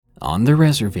On the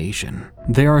reservation,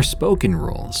 there are spoken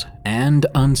rules and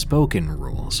unspoken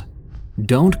rules.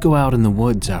 Don't go out in the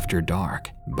woods after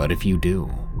dark, but if you do,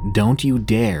 don't you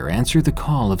dare answer the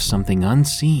call of something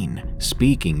unseen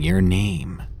speaking your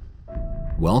name.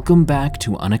 Welcome back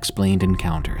to Unexplained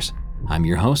Encounters. I'm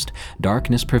your host,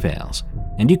 Darkness Prevails,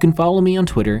 and you can follow me on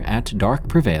Twitter at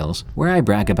DarkPrevails, where I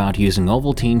brag about using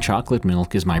Ovaltine chocolate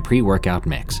milk as my pre-workout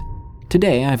mix.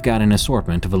 Today, I've got an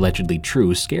assortment of allegedly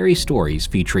true scary stories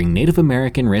featuring Native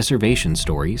American reservation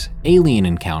stories, alien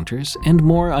encounters, and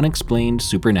more unexplained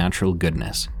supernatural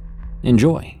goodness.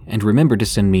 Enjoy, and remember to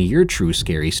send me your true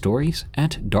scary stories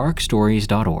at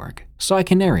darkstories.org so I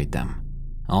can narrate them.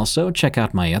 Also, check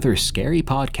out my other scary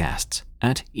podcasts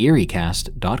at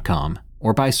eeriecast.com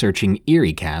or by searching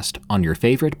EerieCast on your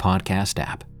favorite podcast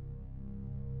app.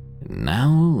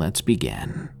 Now, let's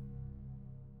begin.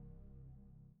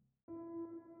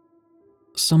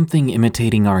 Something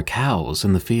imitating our cows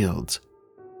in the fields.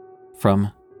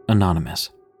 From Anonymous.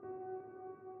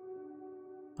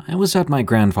 I was at my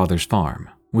grandfather's farm,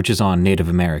 which is on Native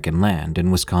American land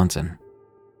in Wisconsin.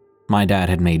 My dad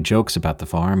had made jokes about the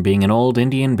farm being an old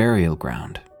Indian burial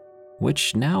ground,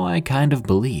 which now I kind of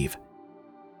believe.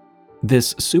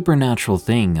 This supernatural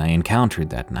thing I encountered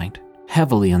that night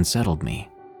heavily unsettled me,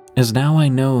 as now I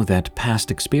know that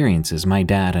past experiences my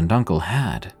dad and uncle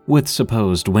had with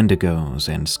supposed Wendigos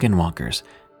and Skinwalkers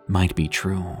might be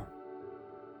true.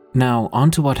 Now,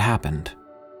 on to what happened.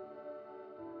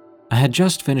 I had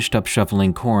just finished up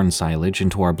shoveling corn silage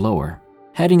into our blower,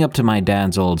 heading up to my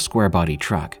dad's old square-body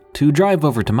truck to drive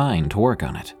over to mine to work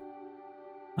on it.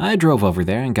 I drove over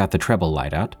there and got the treble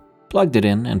light out, plugged it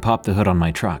in, and popped the hood on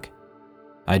my truck.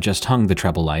 I just hung the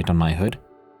treble light on my hood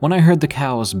when I heard the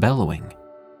cows bellowing.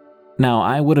 Now,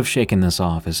 I would have shaken this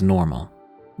off as normal,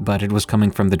 but it was coming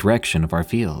from the direction of our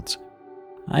fields.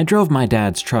 I drove my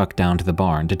dad's truck down to the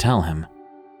barn to tell him.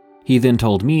 He then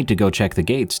told me to go check the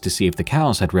gates to see if the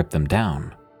cows had ripped them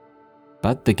down.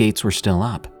 But the gates were still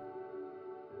up.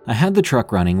 I had the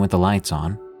truck running with the lights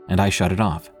on, and I shut it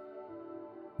off.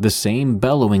 The same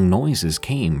bellowing noises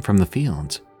came from the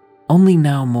fields, only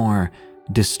now more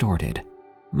distorted.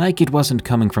 Like it wasn't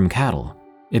coming from cattle,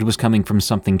 it was coming from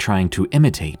something trying to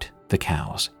imitate the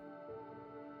cows.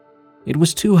 It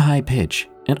was too high pitch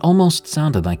and almost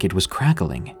sounded like it was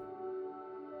crackling.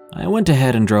 I went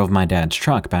ahead and drove my dad's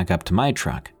truck back up to my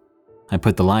truck. I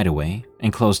put the light away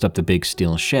and closed up the big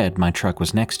steel shed my truck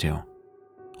was next to.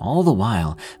 All the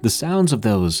while, the sounds of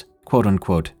those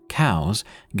quote-unquote cows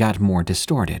got more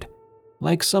distorted,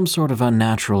 like some sort of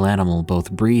unnatural animal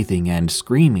both breathing and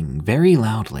screaming very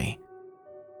loudly.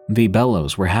 The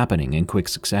bellows were happening in quick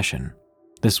succession.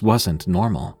 This wasn't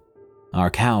normal. Our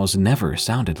cows never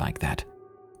sounded like that.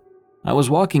 I was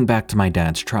walking back to my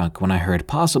dad's truck when I heard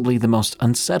possibly the most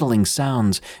unsettling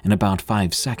sounds in about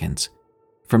 5 seconds.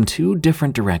 From 2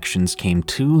 different directions came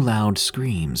 2 loud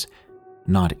screams,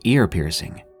 not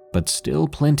ear-piercing, but still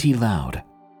plenty loud.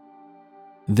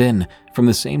 Then, from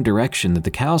the same direction that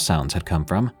the cow sounds had come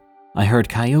from, I heard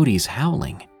coyotes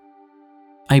howling.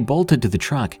 I bolted to the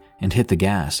truck and hit the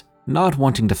gas, not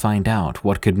wanting to find out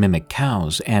what could mimic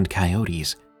cows and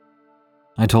coyotes.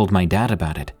 I told my dad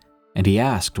about it, and he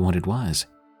asked what it was.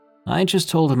 I just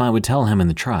told him I would tell him in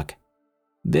the truck.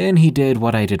 Then he did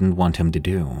what I didn't want him to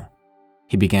do.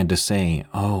 He began to say,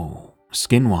 "Oh,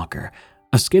 Skinwalker,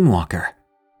 a Skinwalker."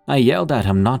 I yelled at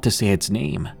him not to say its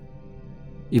name.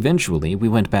 Eventually, we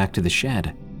went back to the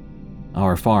shed.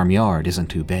 Our farmyard isn't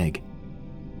too big.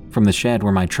 From the shed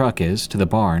where my truck is to the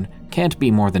barn can't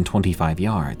be more than 25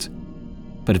 yards.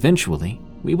 But eventually,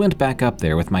 we went back up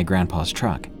there with my grandpa's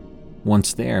truck.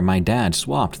 Once there, my dad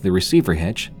swapped the receiver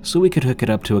hitch so we could hook it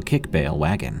up to a kick bale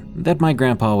wagon that my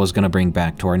grandpa was going to bring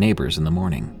back to our neighbors in the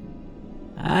morning.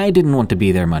 I didn't want to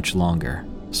be there much longer,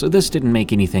 so this didn't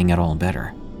make anything at all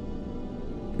better.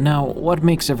 Now, what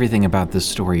makes everything about this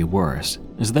story worse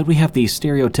is that we have these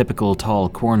stereotypical tall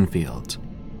cornfields.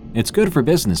 It's good for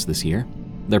business this year.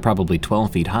 They're probably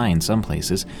 12 feet high in some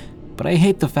places, but I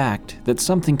hate the fact that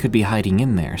something could be hiding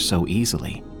in there so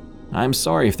easily. I'm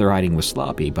sorry if the writing was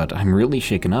sloppy, but I'm really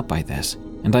shaken up by this,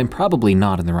 and I'm probably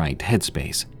not in the right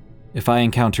headspace. If I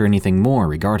encounter anything more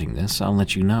regarding this, I'll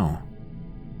let you know.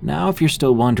 Now, if you're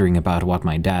still wondering about what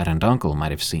my dad and uncle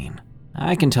might have seen,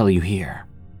 I can tell you here.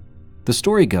 The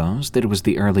story goes that it was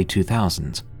the early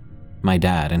 2000s. My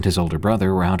dad and his older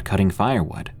brother were out cutting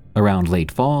firewood around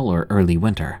late fall or early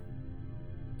winter.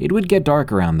 It would get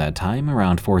dark around that time,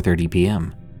 around 4:30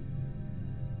 p.m.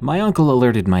 My uncle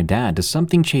alerted my dad to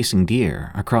something chasing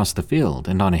deer across the field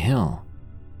and on a hill.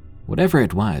 Whatever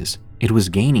it was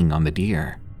gaining on the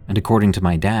deer, and according to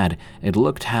my dad, it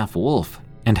looked half wolf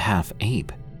and half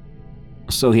ape.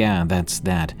 So yeah, that's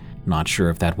that. Not sure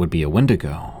if that would be a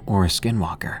Wendigo or a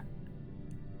Skinwalker.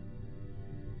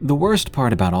 The worst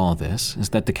part about all this is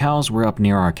that the cows were up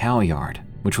near our cow yard,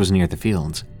 which was near the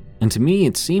fields, and to me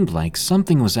it seemed like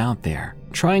something was out there,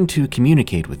 trying to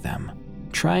communicate with them,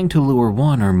 trying to lure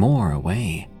one or more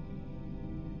away.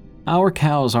 Our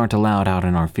cows aren't allowed out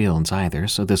in our fields either,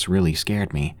 so this really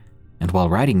scared me, and while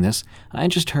writing this, I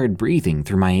just heard breathing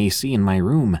through my AC in my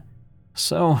room.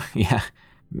 So yeah,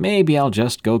 maybe I'll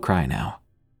just go cry now.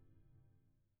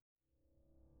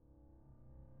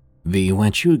 The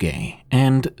Wenchuge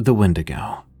and the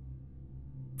Wendigo.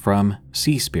 From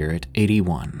Sea Spirit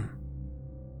 81.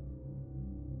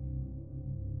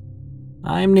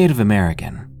 I'm Native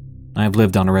American. I've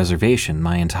lived on a reservation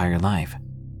my entire life.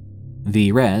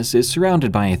 The res is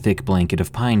surrounded by a thick blanket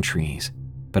of pine trees,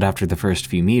 but after the first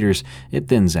few meters, it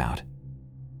thins out.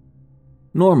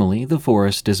 Normally, the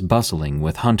forest is bustling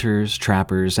with hunters,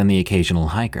 trappers, and the occasional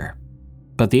hiker,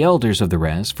 but the elders of the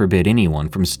res forbid anyone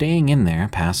from staying in there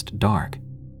past dark.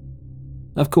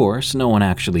 Of course, no one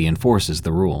actually enforces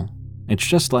the rule. It's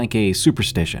just like a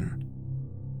superstition.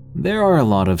 There are a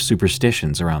lot of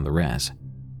superstitions around the res,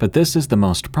 but this is the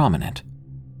most prominent.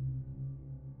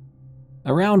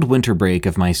 Around winter break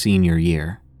of my senior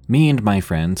year, me and my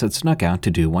friends had snuck out to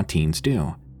do what teens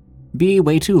do: be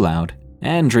way too loud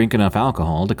and drink enough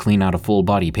alcohol to clean out a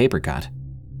full-body paper cut.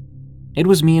 It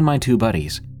was me and my two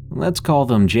buddies. Let's call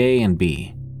them J and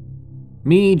B.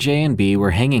 Me, J, and B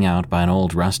were hanging out by an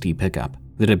old rusty pickup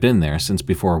that had been there since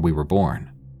before we were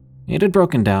born. It had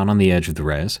broken down on the edge of the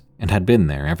res and had been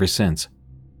there ever since.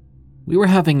 We were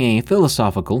having a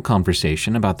philosophical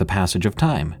conversation about the passage of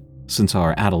time, since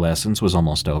our adolescence was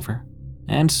almost over,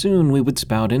 and soon we would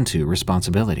spout into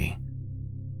responsibility.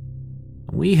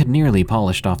 We had nearly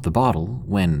polished off the bottle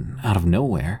when, out of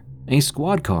nowhere, a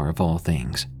squad car of all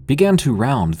things began to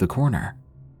round the corner.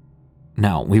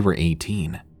 Now, we were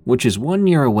 18, which is 1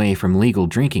 year away from legal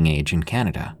drinking age in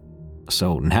Canada,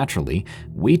 so naturally,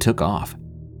 we took off.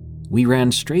 We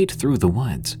ran straight through the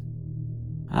woods.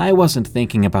 I wasn't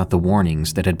thinking about the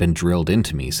warnings that had been drilled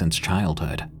into me since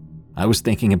childhood. I was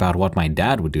thinking about what my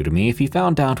dad would do to me if he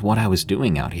found out what I was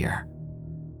doing out here.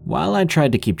 While I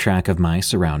tried to keep track of my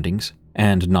surroundings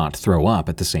and not throw up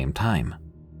at the same time,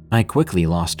 I quickly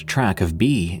lost track of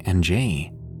B and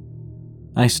J.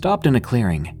 I stopped in a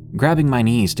clearing, grabbing my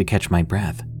knees to catch my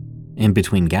breath. In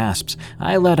between gasps,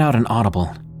 I let out an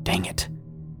audible, "Dang it."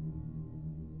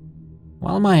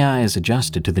 While my eyes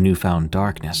adjusted to the newfound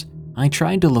darkness, I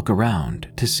tried to look around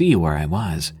to see where I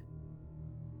was.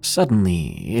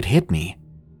 Suddenly, it hit me.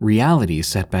 Reality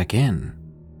set back in.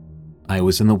 I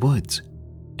was in the woods,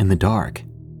 in the dark,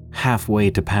 halfway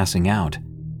to passing out,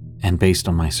 and based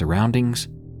on my surroundings,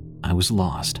 I was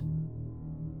lost.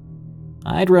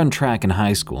 I'd run track in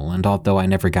high school, and although I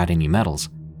never got any medals,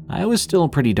 I was still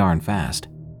pretty darn fast.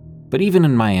 But even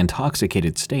in my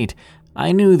intoxicated state,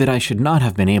 I knew that I should not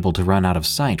have been able to run out of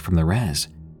sight from the res.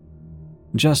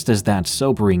 Just as that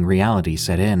sobering reality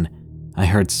set in, I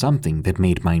heard something that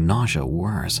made my nausea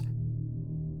worse.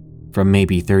 From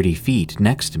maybe 30 feet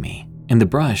next to me, in the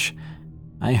brush,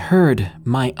 I heard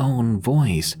my own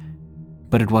voice,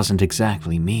 but it wasn't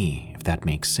exactly me, if that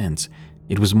makes sense.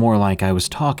 It was more like I was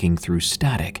talking through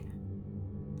static.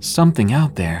 Something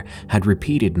out there had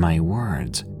repeated my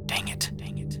words. Dang it,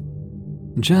 dang it.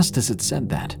 Just as it said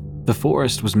that, the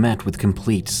forest was met with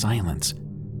complete silence.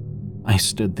 I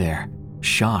stood there,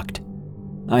 shocked.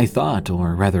 I thought,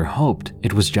 or rather hoped,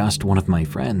 it was just one of my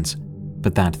friends,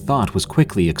 but that thought was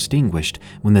quickly extinguished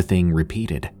when the thing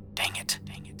repeated. Dang it,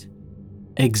 dang it.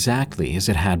 Exactly as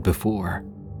it had before.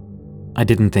 I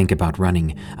didn't think about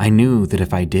running. I knew that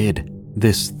if I did,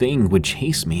 this thing would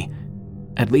chase me.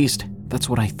 At least, that's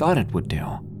what I thought it would do.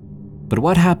 But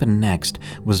what happened next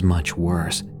was much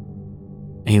worse.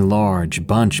 A large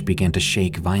bunch began to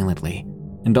shake violently,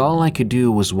 and all I could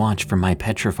do was watch from my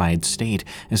petrified state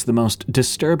as the most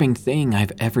disturbing thing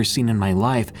I've ever seen in my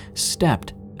life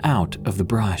stepped out of the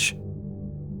brush.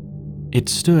 It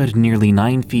stood nearly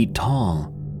 9 feet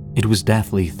tall. It was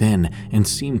deathly thin and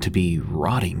seemed to be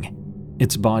rotting.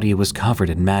 Its body was covered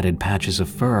in matted patches of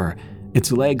fur,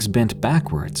 its legs bent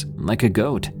backwards like a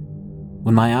goat.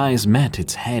 When my eyes met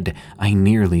its head, I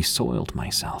nearly soiled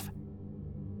myself.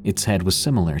 Its head was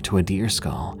similar to a deer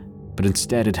skull, but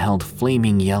instead it held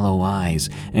flaming yellow eyes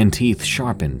and teeth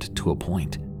sharpened to a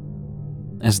point.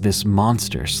 As this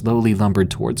monster slowly lumbered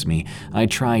towards me, I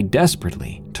tried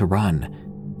desperately to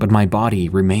run, but my body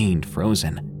remained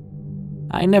frozen.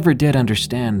 I never did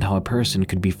understand how a person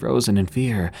could be frozen in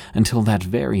fear until that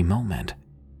very moment.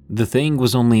 The thing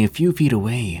was only a few feet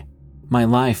away, my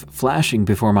life flashing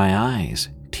before my eyes,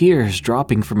 tears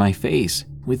dropping from my face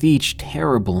with each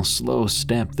terrible, slow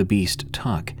step the beast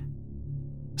took.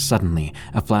 Suddenly,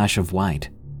 a flash of white.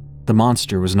 The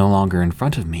monster was no longer in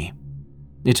front of me.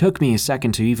 It took me a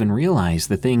second to even realize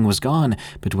the thing was gone,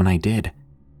 but when I did,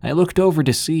 I looked over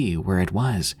to see where it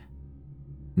was.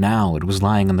 Now it was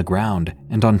lying on the ground,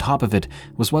 and on top of it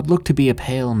was what looked to be a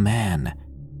pale man.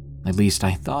 At least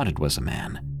I thought it was a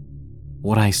man.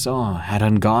 What I saw had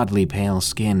ungodly pale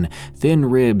skin, thin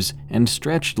ribs, and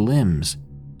stretched limbs.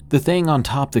 The thing on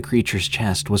top the creature's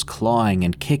chest was clawing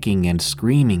and kicking and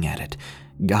screaming at it.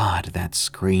 God, that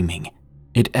screaming.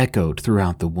 It echoed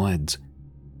throughout the woods.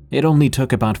 It only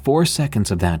took about 4 seconds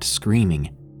of that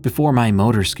screaming before my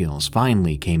motor skills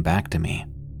finally came back to me.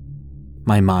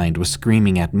 My mind was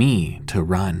screaming at me to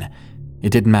run.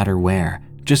 It didn't matter where,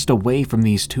 just away from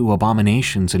these two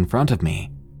abominations in front of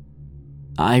me.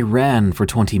 I ran for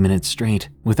 20 minutes straight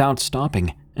without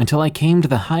stopping until I came to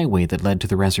the highway that led to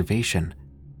the reservation,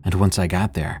 and once I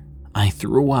got there, I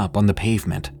threw up on the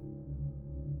pavement.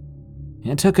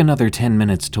 It took another 10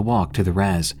 minutes to walk to the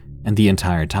res, and the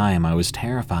entire time I was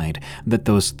terrified that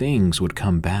those things would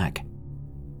come back.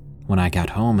 When I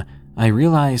got home, I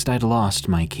realized I'd lost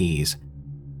my keys,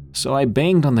 so I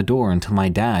banged on the door until my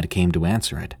dad came to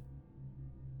answer it.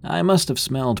 I must have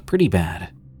smelled pretty bad,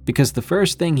 because the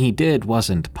first thing he did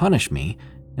wasn't punish me.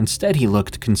 Instead, he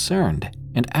looked concerned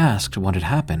and asked what had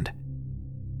happened.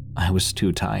 I was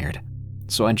too tired,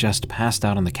 so I just passed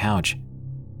out on the couch.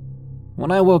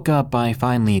 When I woke up, I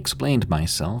finally explained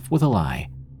myself with a lie,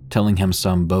 telling him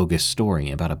some bogus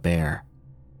story about a bear.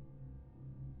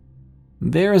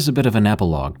 There is a bit of an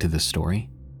epilogue to this story.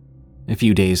 A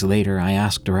few days later, I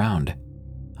asked around.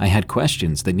 I had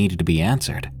questions that needed to be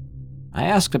answered. I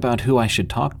asked about who I should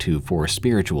talk to for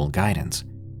spiritual guidance.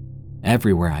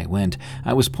 Everywhere I went,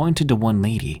 I was pointed to one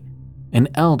lady, an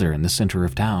elder in the center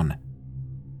of town.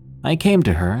 I came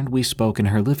to her and we spoke in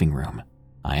her living room.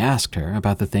 I asked her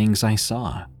about the things I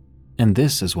saw, and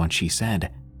this is what she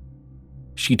said.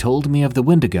 She told me of the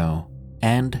Wendigo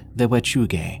and the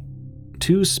Wechuge,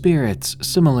 two spirits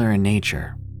similar in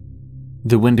nature.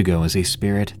 The Wendigo is a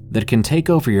spirit that can take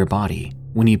over your body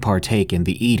when you partake in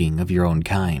the eating of your own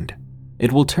kind.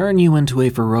 It will turn you into a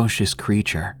ferocious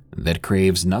creature that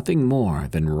craves nothing more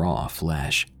than raw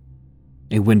flesh.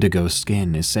 A Wendigo's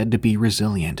skin is said to be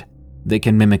resilient. They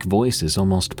can mimic voices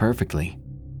almost perfectly,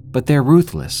 but they're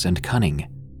ruthless and cunning.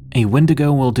 A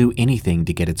Wendigo will do anything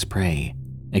to get its prey,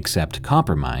 except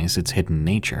compromise its hidden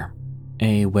nature.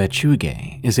 A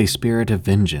Wechuge is a spirit of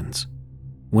vengeance.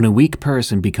 When a weak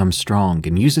person becomes strong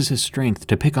and uses his strength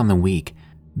to pick on the weak,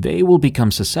 they will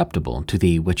become susceptible to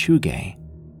the Wechuge.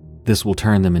 This will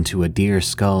turn them into a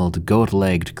deer-skulled,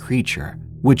 goat-legged creature,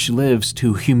 which lives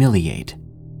to humiliate.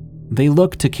 They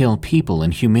look to kill people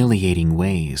in humiliating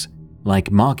ways,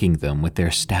 like mocking them with their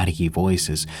staticky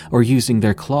voices or using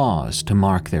their claws to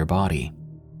mark their body.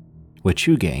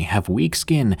 Wechuge have weak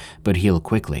skin but heal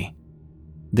quickly.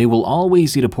 They will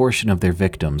always eat a portion of their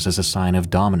victims as a sign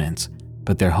of dominance,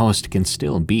 but their host can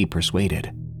still be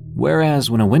persuaded.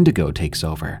 Whereas when a Wendigo takes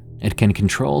over, it can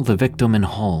control the victim in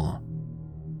whole.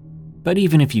 But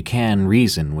even if you can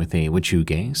reason with a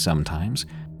Wechuge sometimes,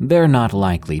 they're not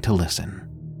likely to listen.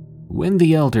 When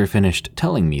the elder finished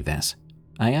telling me this,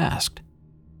 I asked,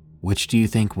 "Which do you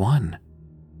think won?"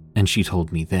 And she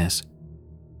told me this: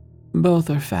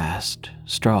 "Both are fast,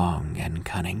 strong, and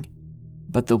cunning,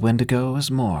 but the Wendigo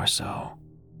is more so.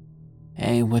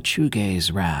 A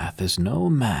Wechuge's wrath is no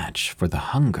match for the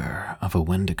hunger of a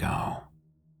Wendigo."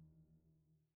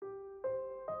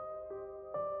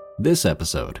 This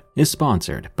episode is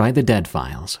sponsored by The Dead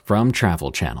Files from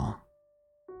Travel Channel.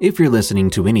 If you're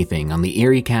listening to anything on the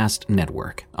EerieCast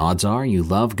network, odds are you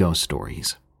love ghost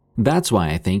stories. That's why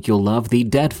I think you'll love The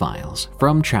Dead Files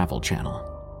from Travel Channel.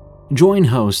 Join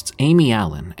hosts Amy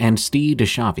Allen and Steve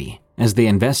DeShavi as they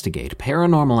investigate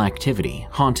paranormal activity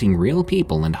haunting real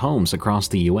people and homes across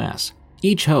the US.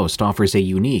 Each host offers a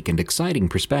unique and exciting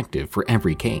perspective for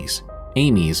every case.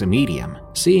 Amy is a medium,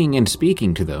 seeing and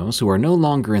speaking to those who are no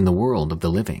longer in the world of the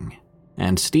living.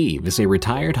 And Steve is a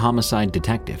retired homicide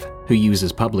detective who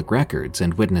uses public records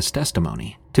and witness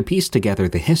testimony to piece together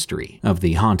the history of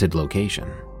the haunted location.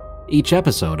 Each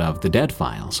episode of The Dead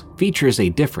Files features a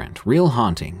different, real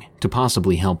haunting to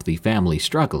possibly help the family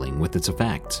struggling with its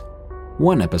effects.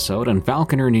 One episode on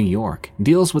Falconer, New York,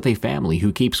 deals with a family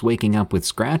who keeps waking up with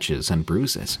scratches and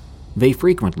bruises. They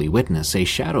frequently witness a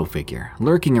shadow figure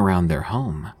lurking around their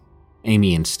home.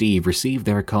 Amy and Steve receive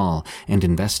their call and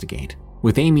investigate,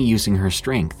 with Amy using her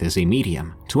strength as a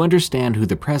medium to understand who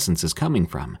the presence is coming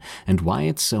from and why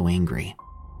it's so angry,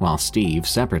 while Steve,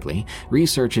 separately,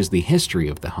 researches the history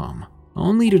of the home,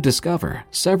 only to discover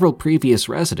several previous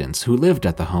residents who lived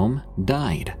at the home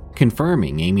died,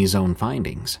 confirming Amy's own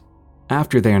findings.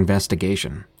 After their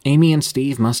investigation, Amy and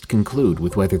Steve must conclude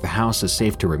with whether the house is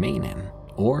safe to remain in,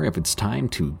 or if it's time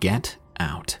to get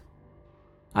out.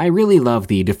 I really love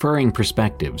the differing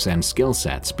perspectives and skill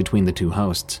sets between the two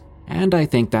hosts, and I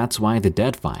think that's why The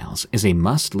Dead Files is a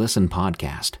must-listen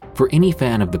podcast for any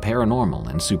fan of the paranormal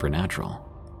and supernatural.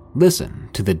 Listen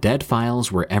to The Dead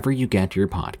Files wherever you get your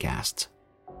podcasts.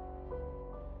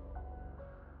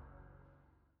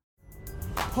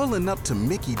 Pulling up to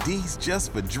Mickey D's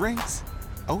just for drinks?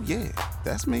 Oh yeah,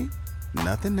 that's me.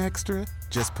 Nothing extra,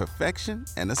 just perfection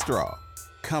and a straw.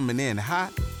 Coming in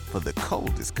hot for the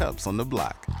coldest cups on the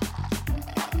block.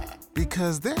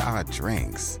 Because there are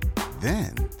drinks.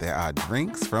 Then there are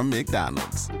drinks from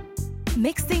McDonald's.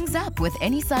 Mix things up with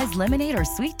any size lemonade or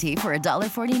sweet tea for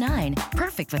 $1.49.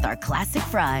 Perfect with our classic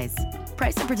fries.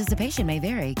 Price and participation may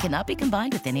vary. Cannot be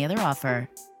combined with any other offer.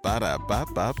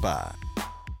 Ba-da-ba-ba-ba.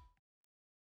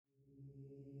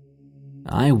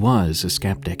 I was a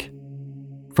skeptic.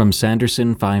 From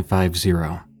Sanderson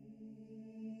 550.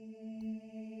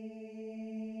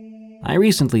 I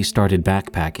recently started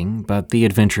backpacking, but the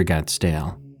adventure got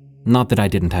stale. Not that I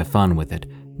didn't have fun with it,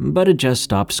 but it just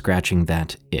stopped scratching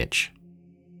that itch.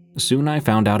 Soon I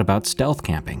found out about stealth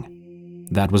camping.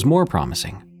 That was more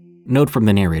promising. Note from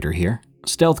the narrator here,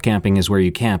 stealth camping is where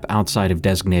you camp outside of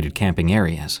designated camping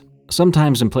areas,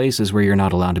 sometimes in places where you're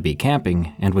not allowed to be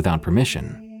camping and without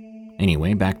permission.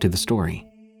 Anyway, back to the story.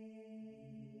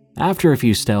 After a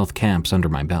few stealth camps under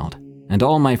my belt, and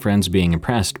all my friends being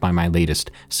impressed by my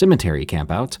latest cemetery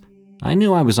campouts, I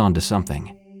knew I was onto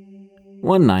something.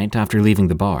 One night after leaving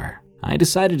the bar, I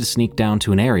decided to sneak down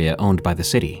to an area owned by the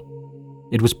city.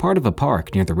 It was part of a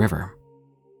park near the river.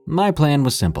 My plan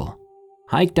was simple.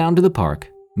 Hike down to the park,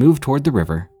 move toward the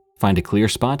river, find a clear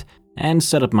spot, and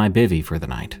set up my bivvy for the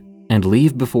night, and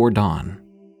leave before dawn.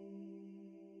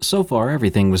 So far,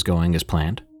 everything was going as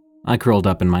planned. I curled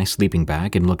up in my sleeping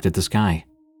bag and looked at the sky.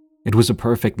 It was a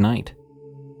perfect night.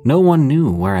 No one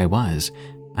knew where I was.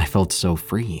 I felt so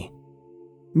free.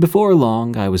 Before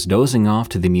long, I was dozing off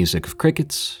to the music of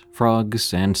crickets,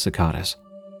 frogs, and cicadas.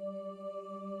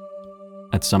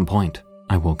 At some point,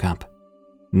 I woke up.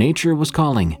 Nature was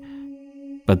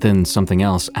calling, but then something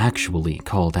else actually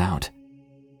called out.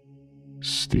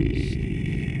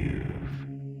 Steve.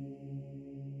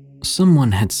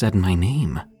 Someone had said my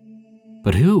name.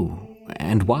 But who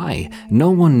and why?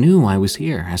 No one knew I was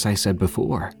here, as I said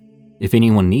before. If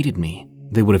anyone needed me,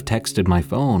 they would have texted my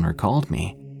phone or called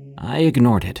me. I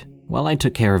ignored it while I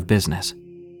took care of business.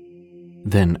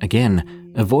 Then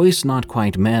again, a voice not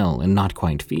quite male and not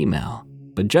quite female,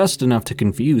 but just enough to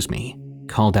confuse me,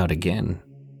 called out again.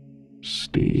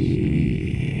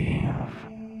 Steve.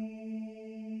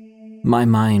 My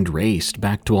mind raced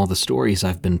back to all the stories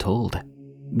I've been told.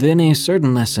 Then a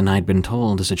certain lesson I'd been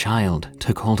told as a child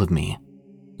took hold of me.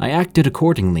 I acted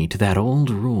accordingly to that old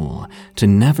rule to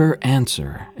never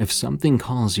answer if something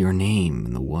calls your name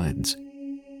in the woods.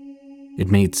 It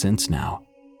made sense now.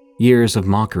 Years of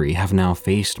mockery have now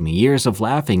faced me. Years of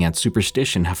laughing at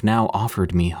superstition have now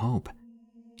offered me hope.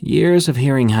 Years of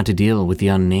hearing how to deal with the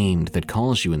unnamed that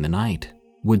calls you in the night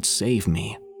would save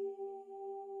me.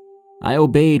 I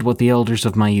obeyed what the elders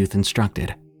of my youth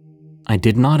instructed. I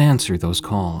did not answer those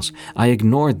calls. I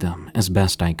ignored them as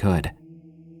best I could.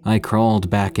 I crawled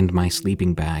back into my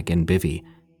sleeping bag and bivvy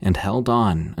and held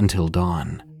on until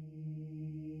dawn.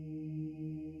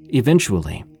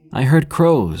 Eventually, I heard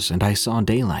crows and I saw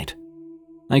daylight.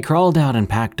 I crawled out and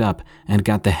packed up and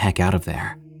got the heck out of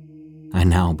there. I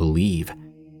now believe.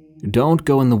 Don't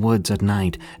go in the woods at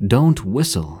night. Don't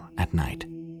whistle at night.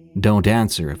 Don't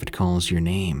answer if it calls your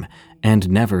name, and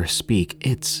never speak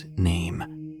its name.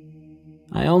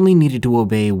 I only needed to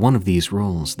obey one of these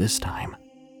rules this time.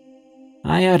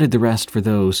 I added the rest for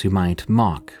those who might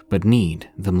mock but need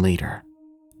them later,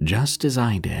 just as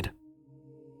I did.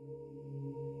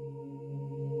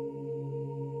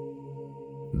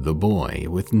 The Boy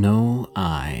with No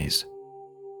Eyes.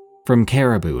 From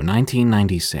Caribou,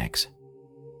 1996.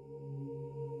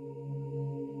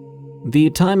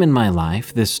 The time in my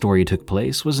life this story took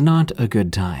place was not a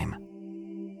good time.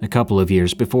 A couple of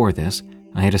years before this,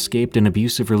 I had escaped an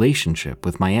abusive relationship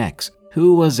with my ex,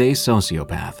 who was a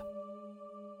sociopath.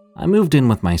 I moved in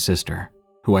with my sister,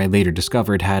 who I later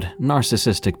discovered had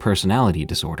narcissistic personality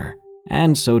disorder,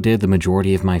 and so did the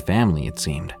majority of my family, it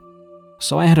seemed.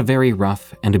 So I had a very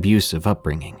rough and abusive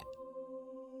upbringing.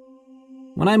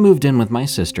 When I moved in with my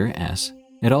sister, S,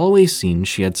 it always seemed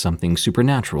she had something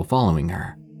supernatural following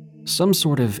her, some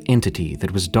sort of entity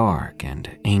that was dark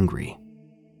and angry.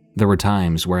 There were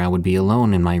times where I would be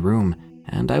alone in my room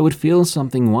and I would feel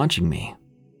something watching me.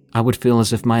 I would feel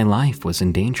as if my life was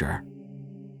in danger.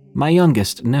 My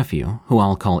youngest nephew, who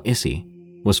I'll call Issy,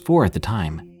 was 4 at the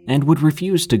time and would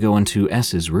refuse to go into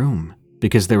S's room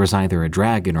because there was either a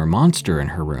dragon or monster in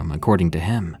her room, according to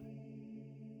him.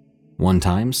 One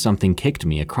time, something kicked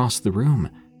me across the room,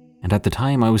 and at the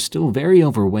time I was still very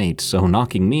overweight, so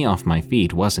knocking me off my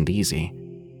feet wasn't easy.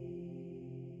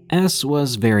 S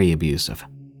was very abusive.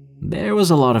 There was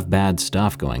a lot of bad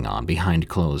stuff going on behind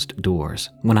closed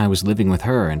doors when I was living with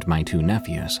her and my 2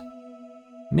 nephews.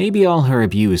 Maybe all her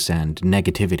abuse and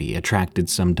negativity attracted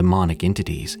some demonic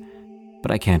entities,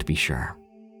 but I can't be sure.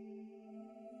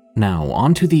 Now,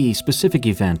 on to the specific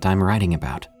event I'm writing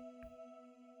about.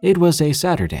 It was a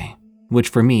Saturday, which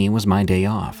for me was my day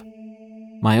off.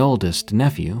 My oldest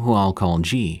nephew, who I'll call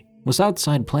G, was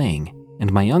outside playing,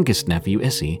 and my youngest nephew,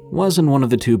 Issy, was in one of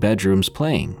the 2 bedrooms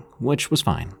playing, which was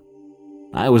fine.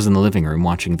 I was in the living room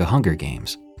watching the Hunger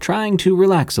Games, trying to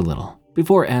relax a little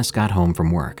before S got home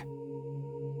from work.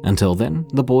 Until then,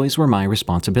 the boys were my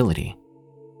responsibility.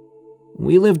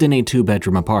 We lived in a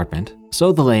 2-bedroom apartment,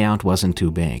 so the layout wasn't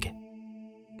too big.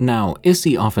 Now,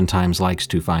 Issy oftentimes likes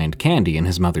to find candy in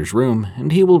his mother's room,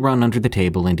 and he will run under the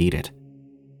table and eat it.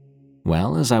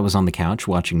 Well, as I was on the couch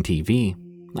watching TV,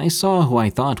 I saw who I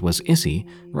thought was Issy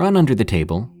run under the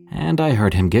table, and I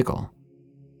heard him giggle.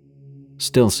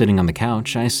 Still sitting on the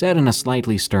couch, I said in a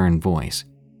slightly stern voice,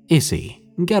 "Issy,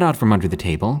 get out from under the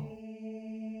table."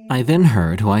 I then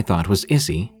heard who I thought was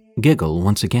Issy giggle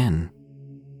once again.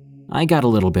 I got a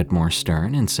little bit more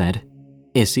stern and said,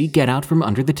 "Issy, get out from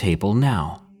under the table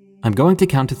now. I'm going to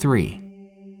count to 3.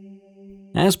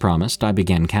 As promised, I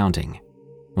began counting.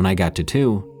 When I got to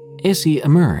 2, Issy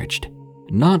emerged,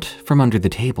 not from under the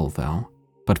table though,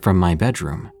 but from my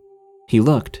bedroom. He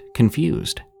looked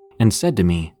confused and said to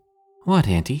me, "What,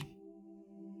 Auntie?"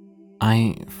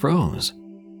 I froze.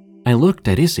 I looked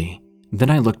at Issy, then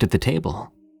I looked at the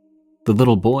table. The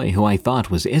little boy who I thought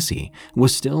was Issy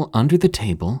was still under the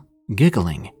table,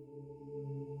 giggling.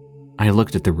 I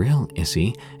looked at the real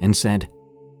Issy and said,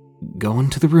 "Go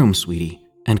into the room, sweetie,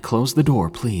 and close the door,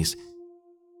 please."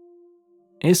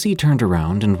 Issy turned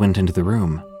around and went into the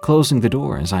room, closing the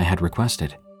door as I had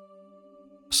requested.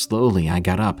 Slowly, I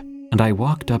got up and I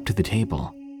walked up to the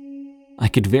table. I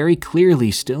could very clearly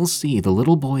still see the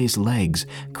little boy's legs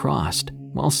crossed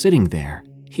while sitting there,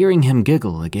 hearing him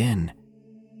giggle again.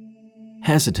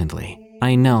 Hesitantly,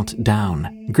 I knelt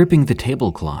down, gripping the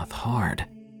tablecloth hard.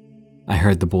 I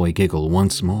heard the boy giggle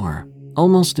once more,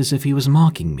 almost as if he was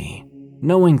mocking me,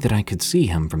 knowing that I could see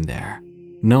him from there,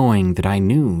 knowing that I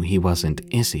knew he wasn't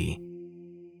Issy.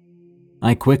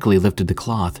 I quickly lifted the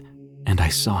cloth, and I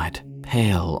saw it,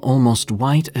 pale, almost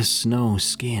white as snow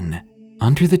skin.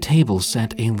 Under the table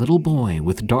sat a little boy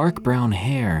with dark brown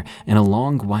hair and a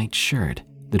long white shirt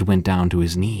that went down to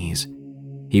his knees.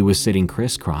 He was sitting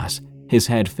crisscross, his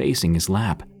head facing his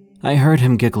lap. I heard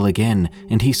him giggle again,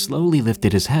 and he slowly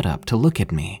lifted his head up to look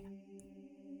at me.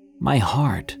 My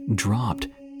heart dropped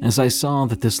as I saw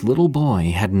that this little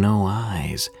boy had no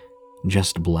eyes,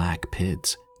 just black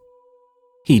pits.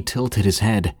 He tilted his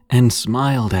head and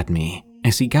smiled at me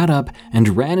as he got up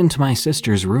and ran into my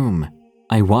sister's room.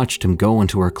 I watched him go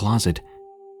into her closet,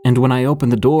 and when I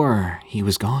opened the door, he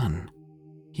was gone.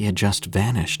 He had just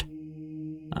vanished.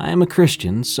 I am a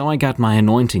Christian, so I got my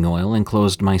anointing oil and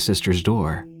closed my sister's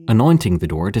door, anointing the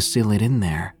door to seal it in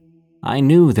there. I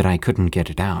knew that I couldn't get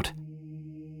it out.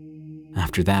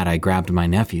 After that, I grabbed my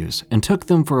nephews and took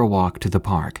them for a walk to the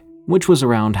park, which was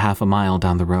around half a mile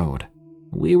down the road.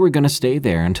 We were going to stay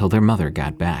there until their mother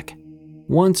got back.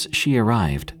 Once she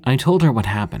arrived, I told her what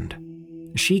happened.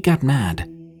 She got mad.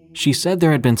 She said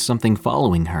there had been something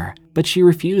following her, but she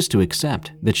refused to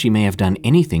accept that she may have done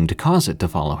anything to cause it to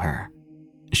follow her.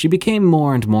 She became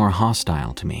more and more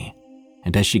hostile to me,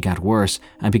 and as she got worse,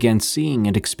 I began seeing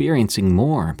and experiencing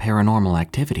more paranormal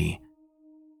activity.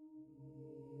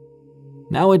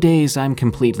 Nowadays, I'm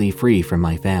completely free from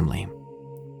my family.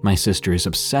 My sister is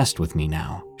obsessed with me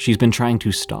now. She's been trying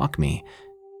to stalk me.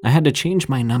 I had to change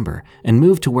my number and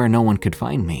move to where no one could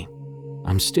find me.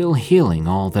 I'm still healing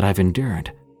all that I've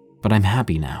endured, but I'm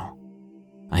happy now.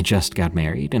 I just got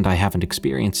married and I haven't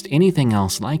experienced anything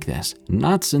else like this,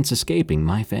 not since escaping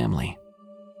my family.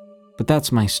 But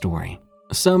that's my story.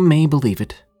 Some may believe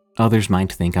it, others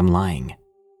might think I'm lying,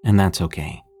 and that's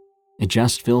okay. It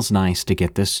just feels nice to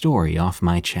get this story off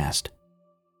my chest.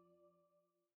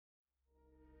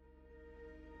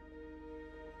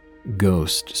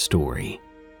 Ghost Story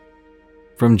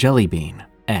from Jellybean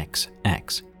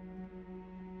XX.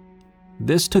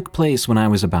 This took place when I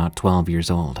was about 12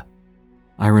 years old.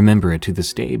 I remember it to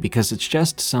this day because it's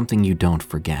just something you don't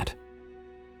forget.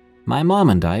 My mom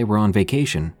and I were on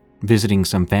vacation, visiting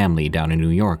some family down in New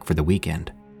York for the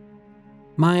weekend.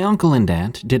 My uncle and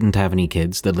aunt didn't have any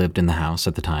kids that lived in the house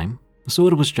at the time, so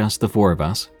it was just the four of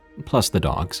us, plus the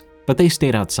dogs, but they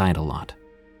stayed outside a lot.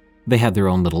 They had their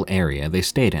own little area they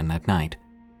stayed in at night.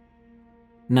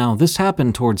 Now, this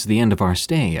happened towards the end of our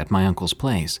stay at my uncle's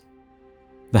place.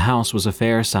 The house was a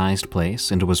fair-sized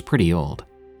place and it was pretty old.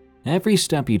 Every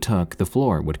step you took, the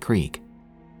floor would creak.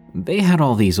 They had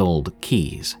all these old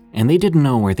keys, and they didn't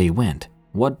know where they went,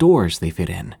 what doors they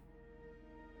fit in.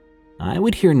 I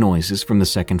would hear noises from the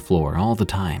second floor all the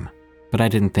time, but I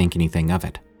didn't think anything of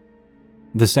it.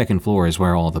 The second floor is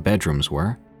where all the bedrooms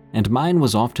were, and mine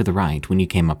was off to the right when you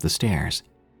came up the stairs.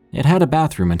 It had a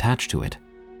bathroom attached to it.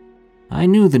 I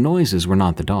knew the noises were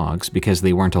not the dogs because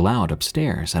they weren't allowed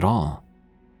upstairs at all.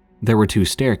 There were 2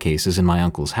 staircases in my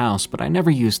uncle's house, but I never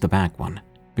used the back one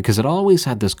because it always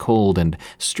had this cold and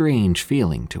strange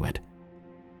feeling to it.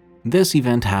 This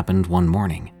event happened one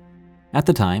morning. At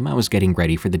the time, I was getting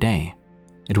ready for the day.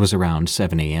 It was around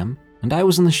 7 a.m., and I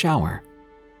was in the shower.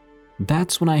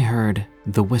 That's when I heard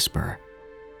the whisper.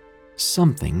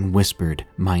 Something whispered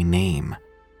my name.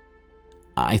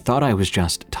 I thought I was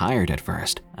just tired at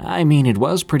first. I mean, it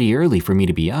was pretty early for me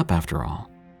to be up after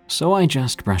all, so I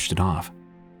just brushed it off.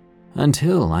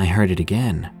 Until I heard it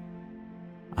again.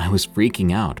 I was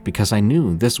freaking out because I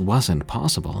knew this wasn't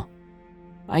possible.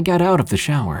 I got out of the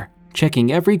shower,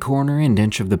 checking every corner and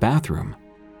inch of the bathroom,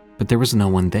 but there was no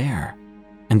one there,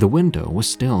 and the window was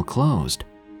still closed.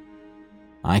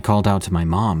 I called out to my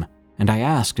mom, and I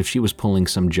asked if she was pulling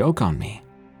some joke on me,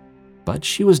 but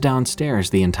she was downstairs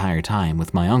the entire time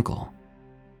with my uncle.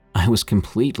 I was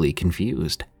completely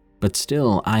confused, but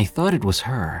still I thought it was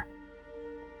her.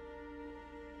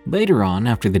 Later on,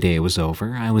 after the day was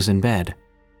over, I was in bed.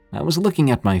 I was looking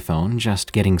at my phone,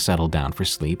 just getting settled down for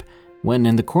sleep, when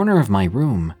in the corner of my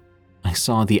room, I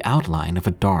saw the outline of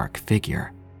a dark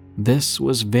figure. This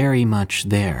was very much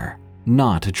there,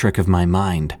 not a trick of my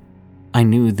mind. I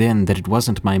knew then that it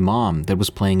wasn't my mom that was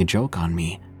playing a joke on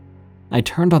me. I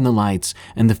turned on the lights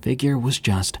and the figure was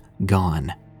just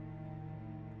gone.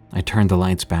 I turned the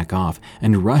lights back off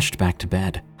and rushed back to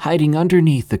bed, hiding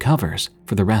underneath the covers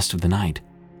for the rest of the night,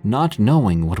 not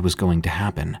knowing what was going to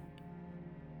happen.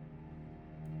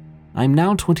 I'm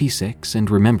now 26 and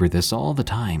remember this all the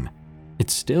time.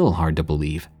 It's still hard to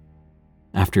believe.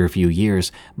 After a few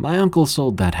years, my uncle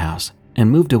sold that house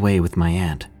and moved away with my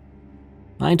aunt.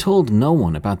 I told no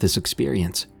one about this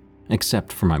experience,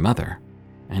 except for my mother,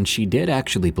 and she did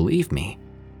actually believe me.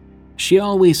 She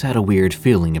always had a weird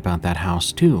feeling about that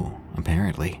house too,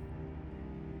 apparently.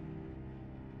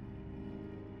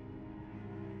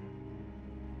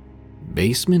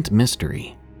 Basement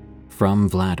Mystery from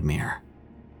Vladimir.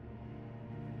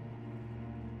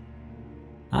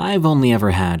 I've only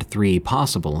ever had 3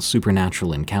 possible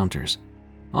supernatural encounters,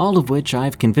 all of which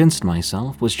I've convinced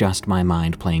myself was just my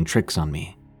mind playing tricks on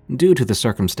me, due to the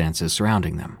circumstances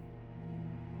surrounding them.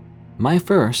 My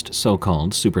first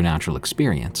so-called supernatural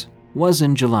experience was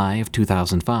in July of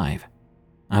 2005.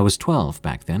 I was 12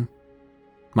 back then.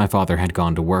 My father had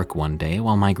gone to work one day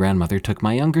while my grandmother took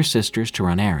my younger sisters to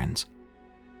run errands.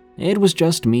 It was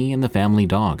just me and the family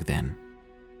dog then.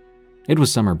 It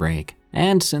was summer break,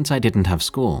 and since I didn't have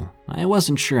school, I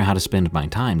wasn't sure how to spend my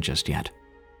time just yet.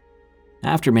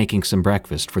 After making some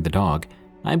breakfast for the dog,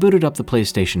 I booted up the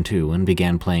PlayStation 2 and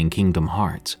began playing Kingdom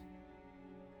Hearts.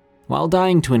 While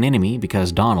dying to an enemy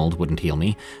because Donald wouldn't heal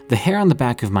me, the hair on the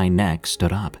back of my neck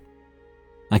stood up.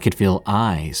 I could feel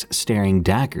eyes staring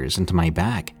daggers into my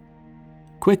back.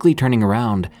 Quickly turning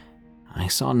around, I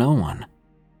saw no one.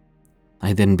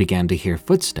 I then began to hear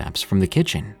footsteps from the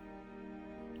kitchen.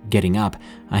 Getting up,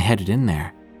 I headed in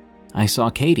there. I saw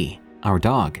Katie, our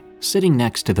dog, sitting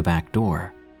next to the back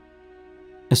door.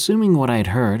 Assuming what I'd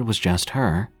heard was just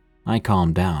her, I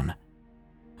calmed down.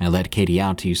 I let Katie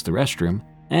out to use the restroom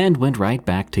and went right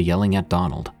back to yelling at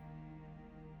Donald.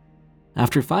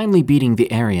 After finally beating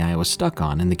the area I was stuck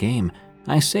on in the game,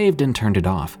 I saved and turned it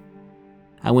off.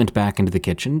 I went back into the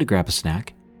kitchen to grab a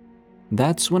snack.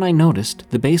 That's when I noticed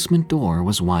the basement door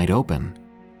was wide open.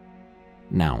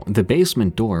 Now, the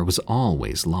basement door was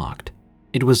always locked.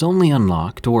 It was only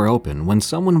unlocked or open when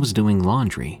someone was doing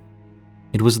laundry.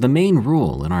 It was the main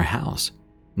rule in our house: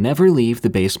 never leave the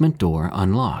basement door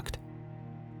unlocked.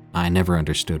 I never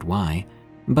understood why,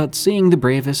 but seeing the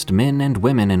bravest men and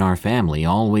women in our family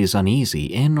always uneasy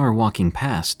in or walking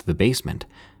past the basement,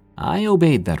 I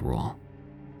obeyed that rule.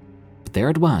 But there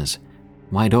it was,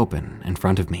 wide open in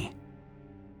front of me.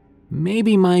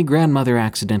 Maybe my grandmother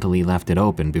accidentally left it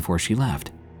open before she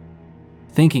left.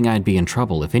 Thinking I'd be in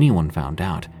trouble if anyone found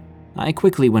out, I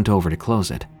quickly went over to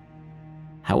close it.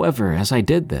 However, as I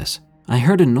did this, I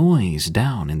heard a noise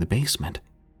down in the basement.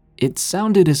 It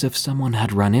sounded as if someone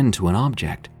had run into an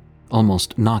object,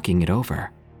 almost knocking it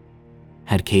over.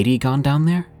 Had Katie gone down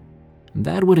there?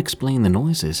 That would explain the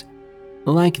noises.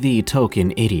 Like the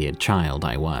token idiot child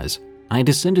I was, I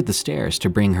descended the stairs to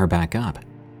bring her back up.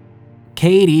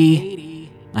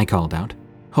 "Katie!" I called out,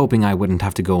 hoping I wouldn't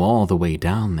have to go all the way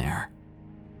down there.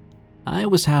 I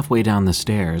was halfway down the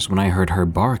stairs when I heard her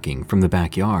barking from the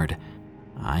backyard.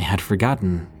 I had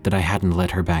forgotten that I hadn't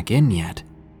let her back in yet.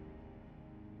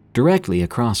 Directly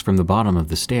across from the bottom of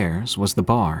the stairs was the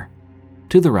bar.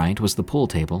 To the right was the pool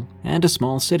table and a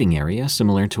small sitting area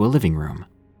similar to a living room.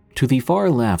 To the far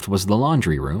left was the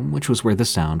laundry room, which was where the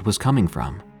sound was coming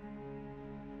from.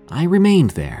 I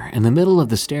remained there in the middle of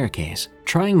the staircase,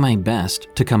 trying my best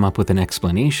to come up with an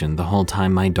explanation the whole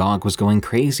time my dog was going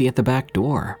crazy at the back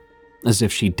door, as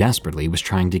if she desperately was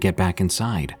trying to get back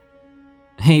inside.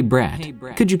 Hey Brad,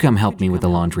 could you come help me with the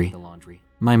laundry?"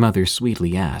 My mother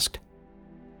sweetly asked.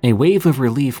 A wave of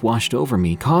relief washed over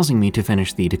me, causing me to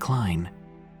finish the decline.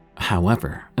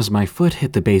 However, as my foot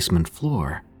hit the basement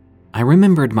floor, I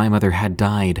remembered my mother had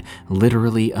died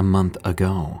literally a month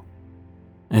ago.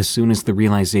 As soon as the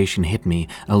realization hit me,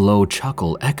 a low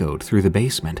chuckle echoed through the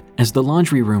basement as the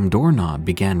laundry room doorknob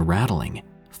began rattling,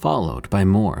 followed by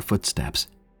more footsteps.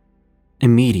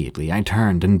 Immediately, I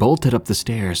turned and bolted up the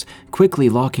stairs, quickly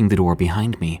locking the door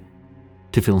behind me.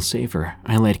 To feel safer,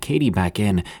 I let Katie back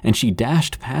in, and she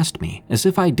dashed past me as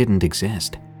if I didn't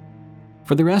exist.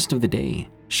 For the rest of the day,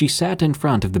 she sat in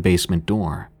front of the basement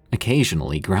door,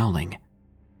 occasionally growling.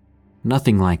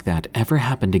 Nothing like that ever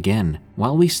happened again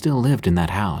while we still lived in that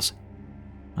house.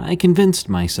 I convinced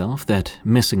myself that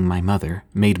missing my mother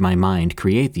made my mind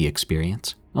create the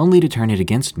experience, only to turn it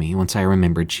against me once I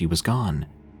remembered she was gone.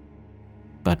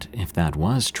 But if that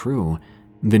was true,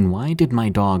 then why did my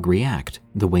dog react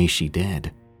the way she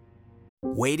did?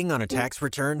 Waiting on a tax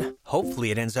return?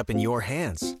 Hopefully it ends up in your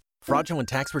hands. Fraudulent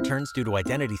tax returns due to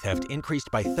identity theft increased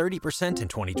by 30% in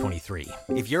 2023.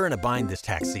 If you're in a bind this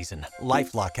tax season,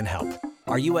 LifeLock can help.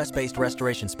 Our U.S.-based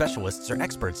restoration specialists are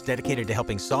experts dedicated to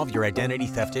helping solve your identity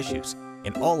theft issues.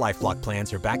 And all LifeLock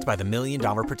plans are backed by the $1 Million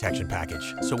Protection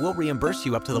Package. So we'll reimburse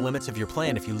you up to the limits of your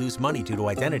plan if you lose money due to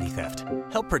identity theft.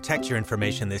 Help protect your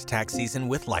information this tax season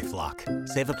with LifeLock.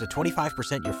 Save up to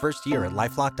 25% your first year at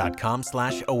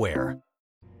LifeLock.com/aware.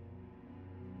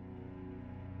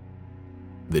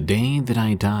 The Day That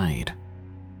I Died,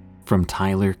 from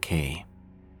Tyler K.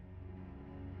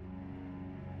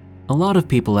 A lot of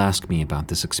people ask me about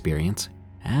this experience,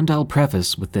 and I'll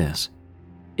preface with this.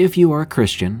 If you are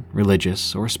Christian,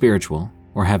 religious, or spiritual,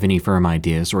 or have any firm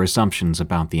ideas or assumptions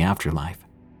about the afterlife,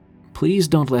 please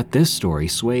don't let this story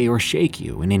sway or shake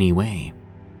you in any way.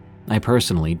 I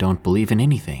personally don't believe in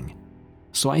anything,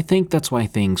 so I think that's why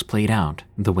things played out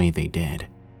the way they did.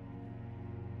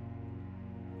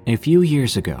 A few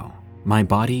years ago, my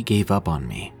body gave up on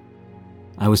me.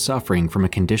 I was suffering from a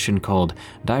condition called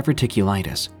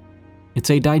diverticulitis. It's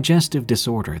a digestive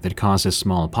disorder that causes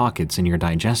small pockets in your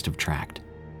digestive tract.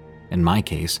 In my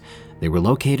case, they were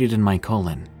located in my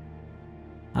colon.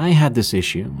 I had this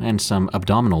issue and some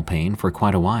abdominal pain for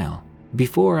quite a while,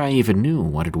 before I even knew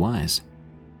what it was.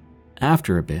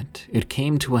 After a bit, it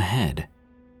came to a head.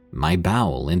 My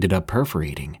bowel ended up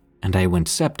perforating, and I went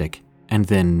septic and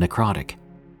then necrotic.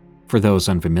 For those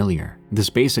unfamiliar, this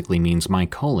basically means my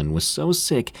colon was so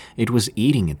sick it was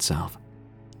eating itself.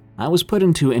 I was put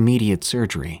into immediate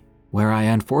surgery, where I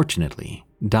unfortunately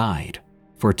died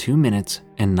for 2 minutes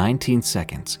and 19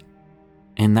 seconds.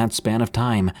 In that span of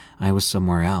time, I was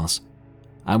somewhere else.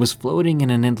 I was floating in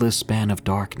an endless span of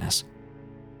darkness.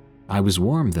 I was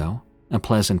warm though, a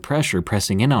pleasant pressure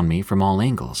pressing in on me from all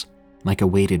angles, like a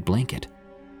weighted blanket.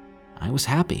 I was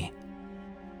happy.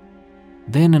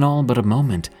 Then in all but a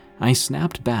moment, I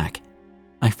snapped back.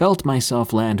 I felt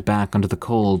myself land back onto the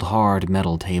cold, hard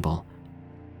metal table.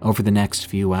 Over the next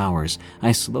few hours,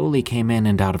 I slowly came in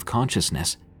and out of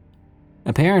consciousness.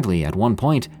 Apparently, at one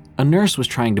point, a nurse was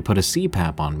trying to put a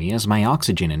CPAP on me as my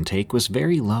oxygen intake was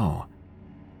very low.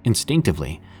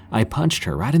 Instinctively, I punched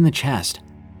her right in the chest.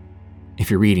 If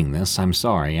you're reading this, I'm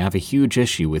sorry, I have a huge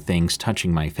issue with things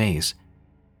touching my face.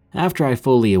 After I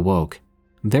fully awoke,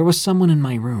 there was someone in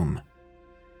my room.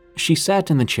 She sat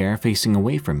in the chair facing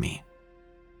away from me.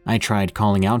 I tried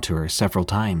calling out to her several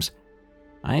times.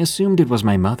 I assumed it was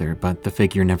my mother, but the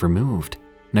figure never moved,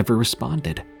 never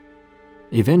responded.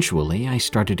 Eventually, I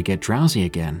started to get drowsy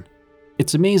again.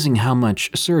 It's amazing how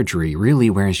much surgery really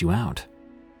wears you out.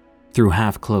 Through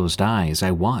half-closed eyes,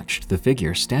 I watched the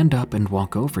figure stand up and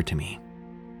walk over to me.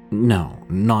 No,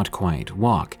 not quite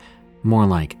walk, more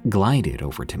like glided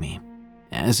over to me,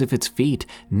 as if its feet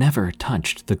never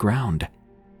touched the ground.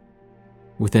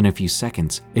 Within a few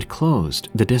seconds, it closed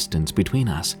the distance between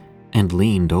us and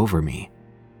leaned over me.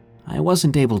 I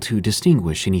wasn't able to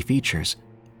distinguish any features,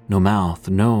 no mouth,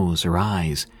 nose, or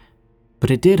eyes,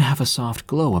 but it did have a soft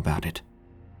glow about it.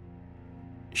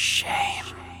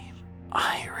 "Shame,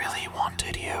 I really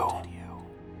wanted you,"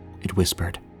 it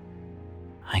whispered.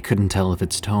 I couldn't tell if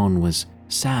its tone was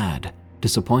sad,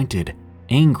 disappointed,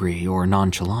 angry, or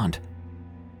nonchalant.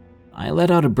 I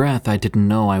let out a breath I didn't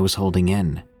know I was holding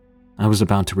in. I was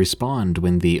about to respond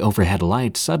when the overhead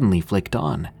light suddenly flicked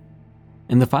on.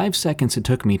 In the 5 seconds it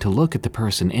took me to look at the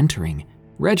person entering,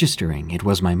 registering it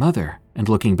was my mother, and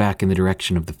looking back in the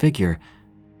direction of the figure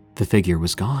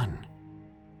was gone.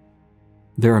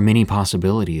 There are many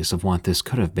possibilities of what this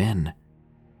could have been.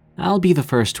 I'll be the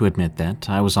first to admit that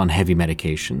I was on heavy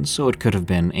medication, so it could have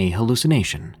been a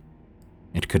hallucination.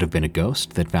 It could have been a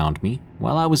ghost that found me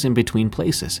while I was in between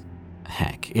places.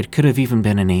 Heck, it could have even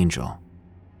been an angel.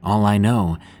 All I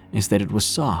know is that it was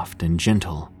soft and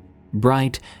gentle,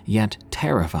 bright yet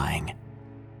terrifying.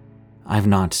 I've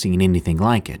not seen anything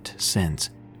like it since,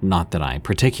 not that I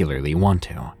particularly want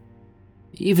to.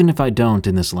 Even if I don't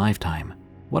in this lifetime,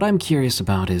 what I'm curious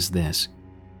about is this: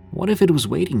 what if it was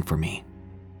waiting for me?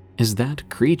 Is that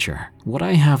creature what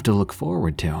I have to look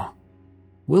forward to?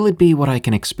 Will it be what I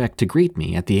can expect to greet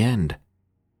me at the end?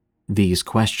 These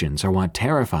questions are what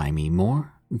terrify me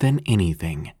more than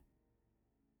anything.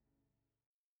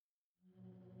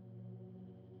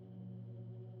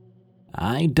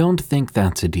 I don't think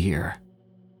that's a deer.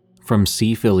 From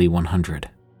C. Philly 100.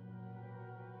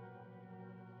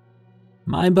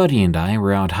 My buddy and I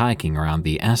were out hiking around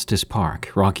the Estes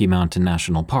Park, Rocky Mountain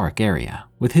National Park area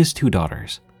with his 2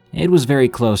 daughters. It was very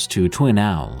close to Twin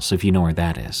Owls, if you know where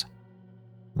that is.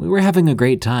 We were having a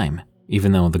great time,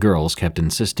 even though the girls kept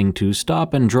insisting to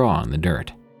stop and draw in the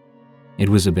dirt. It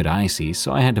was a bit icy,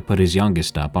 so I had to put his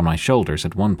youngest up on my shoulders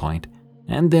at one point,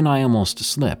 and then I almost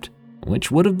slipped,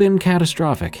 which would have been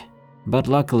catastrophic, but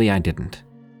luckily I didn't.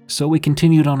 So we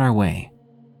continued on our way.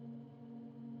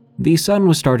 The sun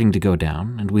was starting to go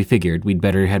down, and we figured we'd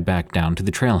better head back down to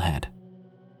the trailhead.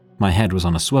 My head was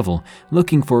on a swivel,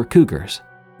 looking for cougars,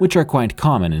 which are quite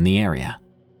common in the area,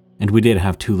 and we did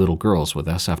have 2 little girls with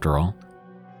us after all.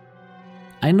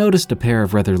 I noticed a pair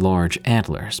of rather large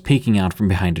antlers peeking out from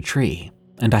behind a tree,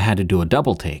 and I had to do a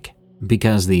double take,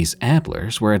 because these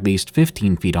antlers were at least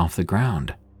 15 feet off the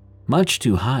ground, much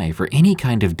too high for any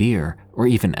kind of deer or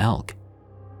even elk.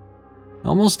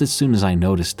 Almost as soon as I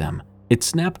noticed them, it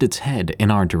snapped its head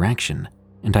in our direction,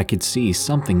 and I could see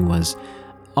something was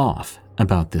off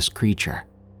about this creature.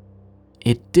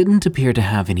 It didn't appear to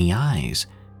have any eyes,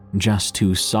 just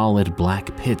 2 solid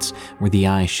black pits where the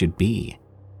eyes should be,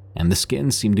 and the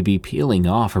skin seemed to be peeling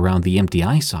off around the empty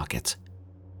eye sockets.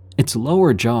 Its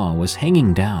lower jaw was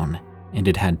hanging down, and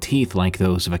it had teeth like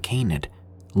those of a canid,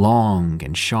 long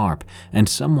and sharp and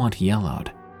somewhat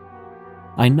yellowed.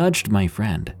 I nudged my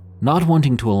friend, not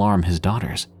wanting to alarm his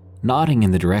daughters, nodding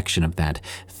in the direction of that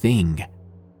thing.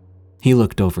 He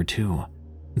looked over too,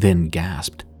 then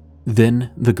gasped. Then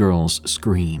the girls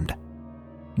screamed.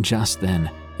 Just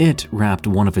then, it wrapped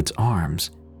one of its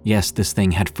arms. Yes, this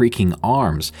thing had freaking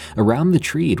arms around the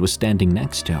tree it was standing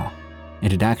next to,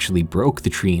 and it actually broke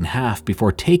the tree in half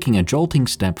before taking a jolting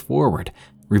step forward,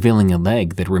 revealing a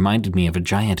leg that reminded me of a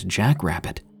giant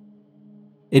jackrabbit.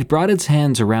 It brought its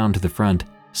hands around to the front,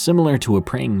 similar to a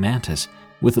praying mantis,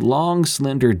 with long,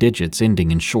 slender digits ending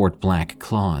in short black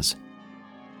claws.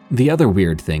 The other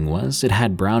weird thing was it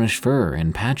had brownish fur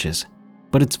and patches,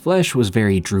 but its flesh was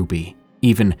very droopy,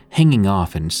 even hanging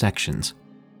off in sections.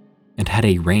 It had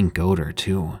a rank odor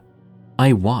too.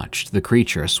 I watched the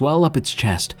creature swell up its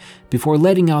chest before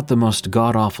letting out the most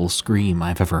god-awful scream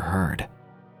I've ever heard.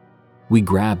 We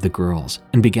grabbed the girls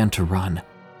and began to run.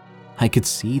 I could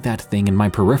see that thing in my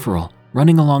peripheral,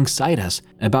 running alongside us,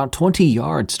 about 20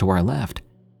 yards to our left.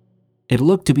 It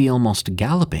looked to be almost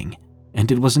galloping,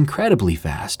 and it was incredibly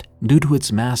fast due to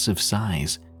its massive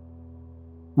size.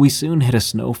 We soon hit a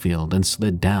snowfield and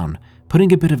slid down,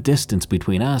 putting a bit of distance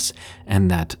between us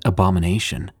and that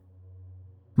abomination.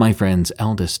 My friend's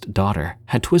eldest daughter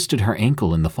had twisted her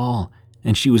ankle in the fall,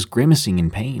 and she was grimacing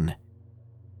in pain.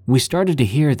 We started to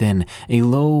hear then a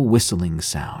low whistling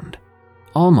sound,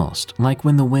 almost like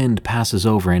when the wind passes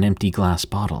over an empty glass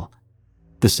bottle.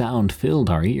 The sound filled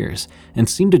our ears and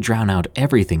seemed to drown out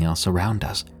everything else around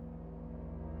us.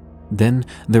 Then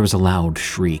there was a loud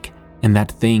shriek, and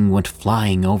that thing went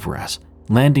flying over us,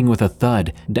 landing with a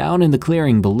thud down in the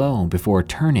clearing below before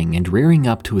turning and rearing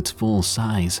up to its full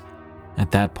size.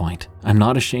 At that point, I'm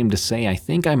not ashamed to say I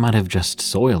think I might have just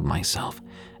soiled myself,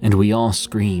 and we all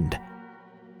screamed.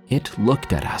 It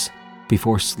looked at us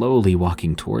before slowly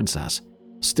walking towards us,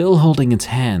 still holding its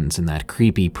hands in that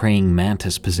creepy praying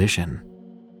mantis position.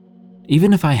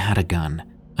 Even if I had a gun,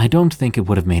 I don't think it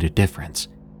would have made a difference.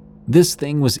 This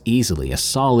thing was easily a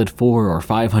solid 400 or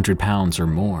 500 pounds or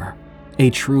more, a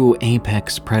true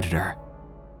apex predator.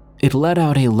 It let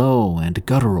out a low and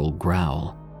guttural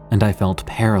growl, and I felt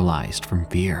paralyzed from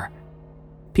fear.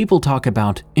 People talk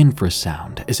about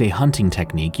infrasound as a hunting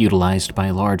technique utilized by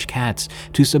large cats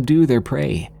to subdue their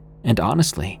prey, and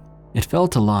honestly, it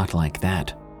felt a lot like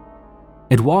that.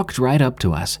 It walked right up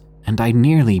to us, and I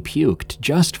nearly puked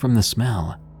just from the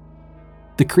smell.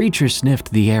 The creature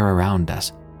sniffed the air around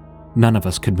us. None of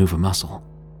us could move a muscle.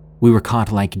 We were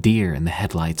caught like deer in the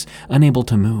headlights, unable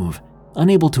to move,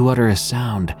 unable to utter a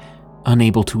sound,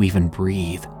 unable to even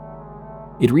breathe.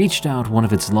 It reached out one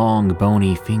of its long,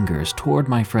 bony fingers toward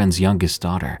my friend's youngest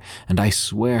daughter, and I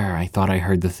swear I thought I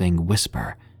heard the thing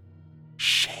whisper,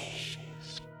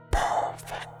 "She's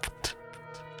perfect."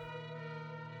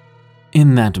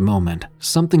 In that moment,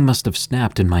 something must have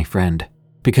snapped in my friend,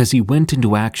 because he went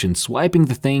into action, swiping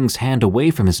the thing's hand away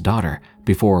from his daughter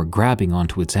before grabbing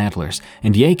onto its antlers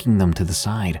and yanking them to the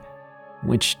side,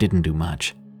 which didn't do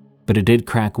much, but it did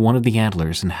crack one of the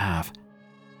antlers in half.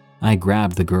 I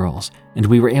grabbed the girls, and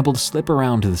we were able to slip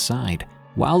around to the side,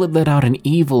 while it let out an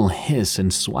evil hiss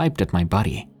and swiped at my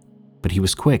buddy. But he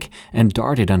was quick and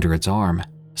darted under its arm,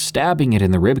 stabbing it in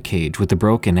the ribcage with the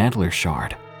broken antler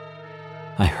shard.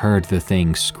 I heard the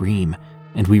thing scream,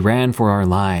 and we ran for our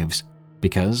lives,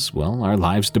 because, well, our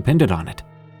lives depended on it.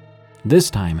 This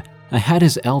time, I had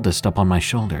his eldest up on my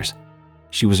shoulders.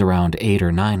 She was around 8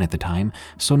 or 9 at the time,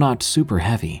 so not super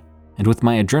heavy, and with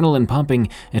my adrenaline pumping,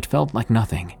 it felt like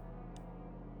nothing.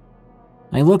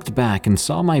 I looked back and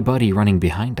saw my buddy running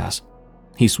behind us.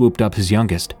 He swooped up his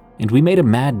youngest, and we made a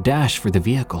mad dash for the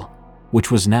vehicle, which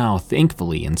was now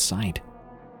thankfully in sight.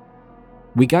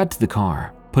 We got to the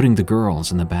car, putting the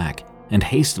girls in the back, and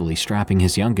hastily strapping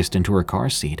his youngest into her car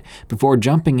seat before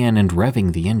jumping in and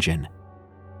revving the engine.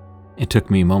 It took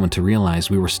me a moment to realize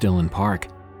we were still in park.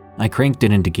 I cranked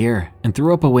it into gear and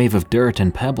threw up a wave of dirt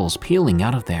and pebbles peeling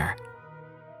out of there.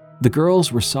 The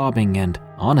girls were sobbing and,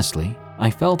 honestly, I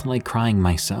felt like crying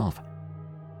myself.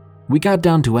 We got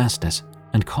down to Estes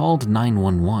and called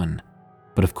 911,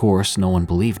 but of course no one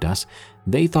believed us.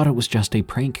 They thought it was just a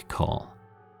prank call.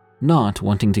 Not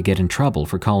wanting to get in trouble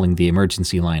for calling the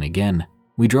emergency line again,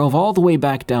 we drove all the way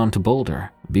back down to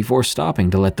Boulder before stopping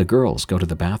to let the girls go to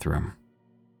the bathroom.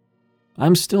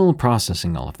 I'm still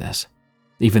processing all of this,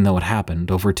 even though it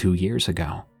happened over 2 years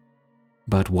ago.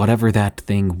 But whatever that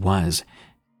thing was,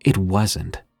 it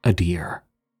wasn't a deer.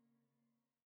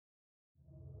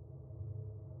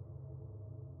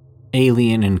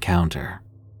 Alien Encounter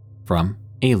from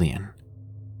Alien.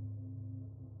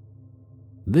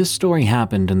 This story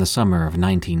happened in the summer of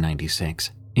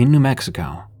 1996 in New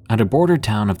Mexico at a border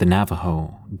town of the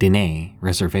Navajo Dene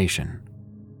Reservation.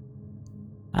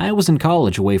 I was in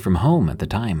college away from home at the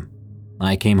time.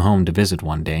 I came home to visit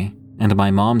one day, and my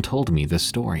mom told me this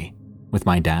story, with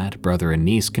my dad, brother, and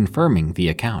niece confirming the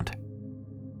account.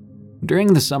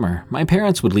 During the summer, my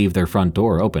parents would leave their front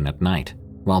door open at night,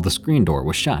 while the screen door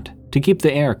was shut to keep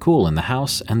the air cool in the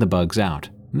house and the bugs out.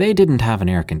 They didn't have an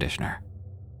air conditioner.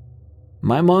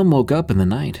 My mom woke up in the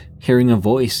night, hearing a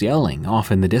voice yelling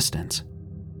off in the distance.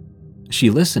 She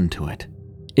listened to it.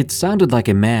 It sounded like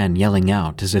a man yelling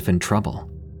out as if in trouble.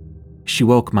 She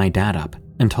woke my dad up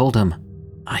and told him,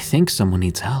 "I think someone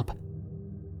needs help."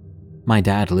 My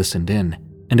dad listened in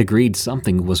and agreed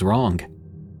something was wrong.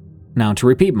 Now, to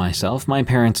repeat myself, my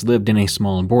parents lived in a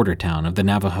small border town of the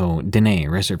Navajo Dene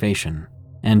Reservation,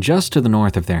 and just to the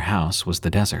north of their house was the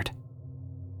desert.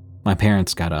 My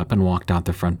parents got up and walked out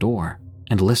the front door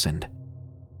and listened.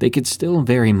 They could still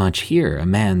very much hear a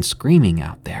man screaming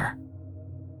out there.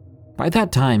 By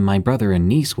that time, my brother and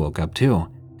niece woke up too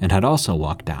and had also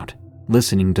walked out,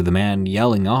 listening to the man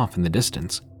yelling off in the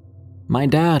distance. My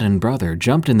dad and brother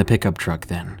jumped in the pickup truck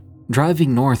then,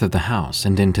 driving north of the house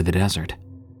and into the desert.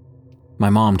 My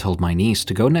mom told my niece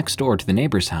to go next door to the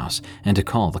neighbor's house and to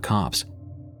call the cops.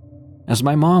 As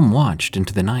my mom watched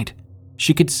into the night,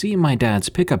 she could see my dad's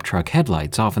pickup truck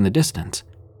headlights off in the distance.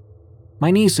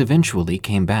 My niece eventually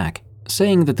came back,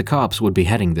 saying that the cops would be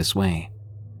heading this way.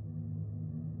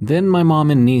 Then my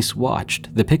mom and niece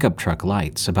watched the pickup truck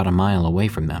lights about a mile away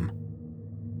from them.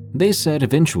 They said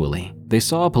eventually they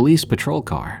saw a police patrol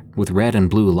car with red and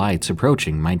blue lights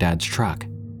approaching my dad's truck.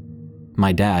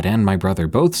 My dad and my brother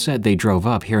both said they drove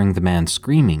up hearing the man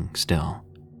screaming still.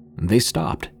 They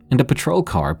stopped and a patrol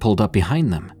car pulled up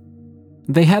behind them.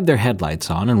 They had their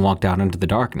headlights on and walked out into the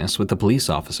darkness with the police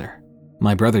officer.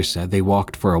 My brother said they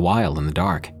walked for a while in the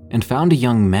dark and found a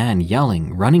young man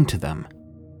yelling, running to them.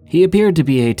 He appeared to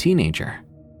be a teenager.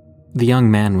 The young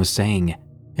man was saying,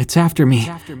 "It's after me.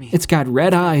 It's got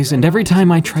red eyes, and every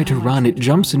time I try to run, it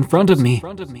jumps in front of me."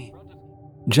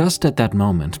 Just at that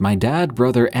moment, my dad,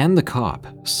 brother, and the cop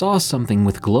saw something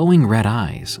with glowing red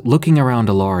eyes looking around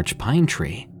a large pine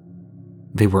tree.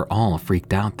 They were all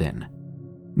freaked out then.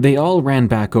 They all ran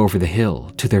back over the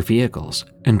hill to their vehicles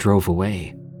and drove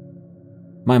away.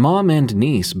 My mom and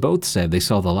niece both said they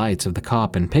saw the lights of the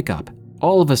cop and pickup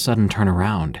all of a sudden turn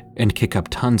around and kick up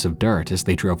tons of dirt as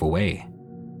they drove away.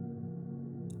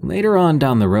 Later on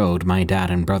down the road, my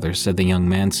dad and brother said the young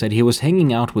man said he was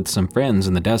hanging out with some friends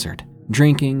in the desert,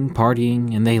 drinking,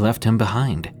 partying, and they left him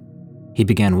behind. He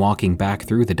began walking back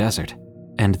through the desert,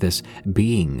 and this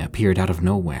being appeared out of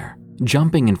nowhere,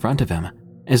 jumping in front of him,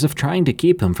 as if trying to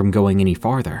keep him from going any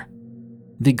farther.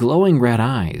 The glowing red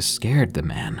eyes scared the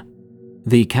man.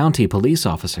 The county police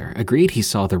officer agreed he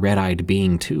saw the red-eyed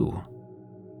being too.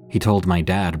 He told my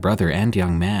dad, brother, and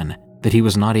young man that he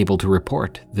was not able to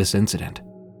report this incident,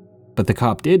 but the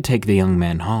cop did take the young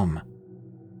man home.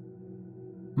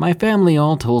 My family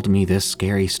all told me this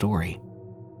scary story.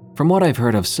 From what I've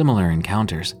heard of similar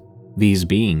encounters, these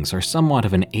beings are somewhat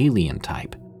of an alien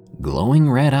type, glowing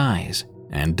red eyes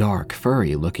and dark,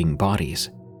 furry-looking bodies.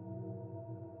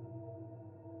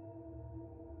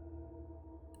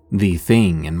 The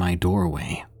thing in my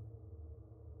doorway.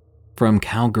 From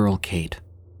Cowgirl Kate.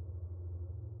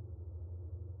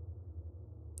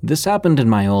 This happened in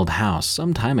my old house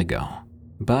some time ago,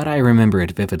 but I remember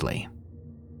it vividly.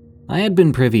 I had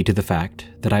been privy to the fact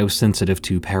that I was sensitive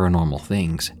to paranormal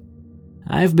things.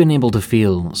 I've been able to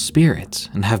feel spirits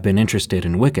and have been interested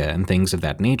in Wicca and things of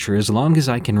that nature as long as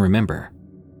I can remember.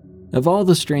 Of all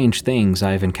the strange things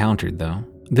I've encountered, though,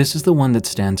 this is the one that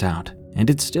stands out, and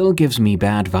it still gives me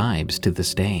bad vibes to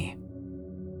this day.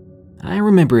 I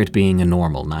remember it being a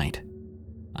normal night.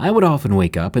 I would often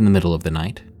wake up in the middle of the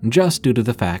night, just due to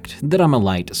the fact that I'm a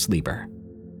light sleeper.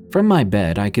 From my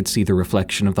bed, I could see the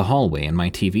reflection of the hallway in my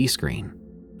TV screen,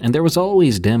 and there was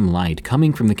always dim light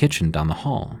coming from the kitchen down the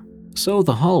hall, so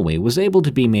the hallway was able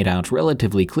to be made out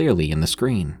relatively clearly in the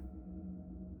screen.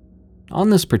 On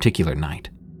this particular night,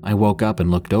 I woke up and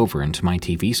looked over into my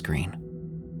TV screen.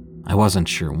 I wasn't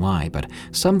sure why, but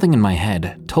something in my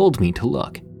head told me to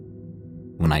look.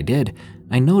 When I did,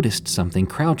 I noticed something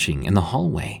crouching in the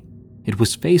hallway. It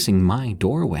was facing my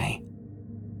doorway.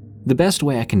 The best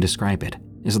way I can describe it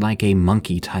is like a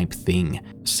monkey-type thing,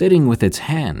 sitting with its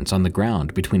hands on the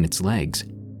ground between its legs.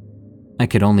 I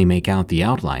could only make out the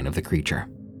outline of the creature,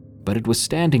 but it was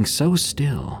standing so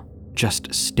still,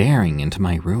 just staring into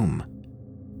my room.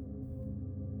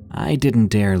 I didn't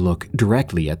dare look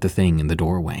directly at the thing in the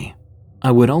doorway.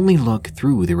 I would only look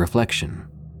through the reflection.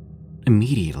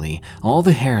 Immediately, all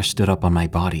the hair stood up on my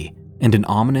body, and an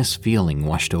ominous feeling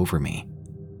washed over me.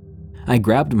 I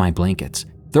grabbed my blankets,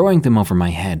 throwing them over my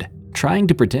head, trying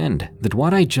to pretend that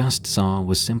what I just saw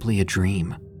was simply a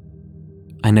dream.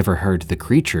 I never heard the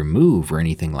creature move or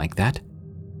anything like that,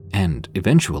 and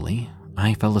eventually,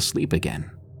 I fell asleep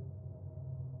again.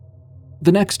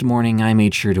 The next morning, I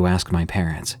made sure to ask my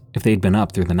parents if they'd been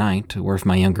up through the night or if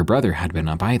my younger brother had been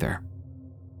up either.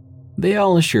 They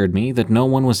all assured me that no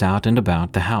one was out and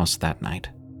about the house that night.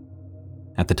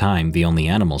 At the time, the only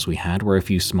animals we had were a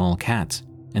few small cats,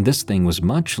 and this thing was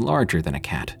much larger than a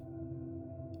cat.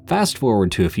 Fast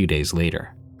forward to a few days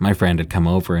later, my friend had come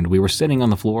over and we were sitting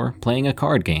on the floor playing a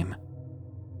card game.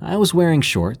 I was wearing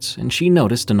shorts and she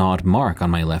noticed an odd mark on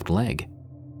my left leg.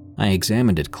 I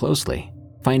examined it closely,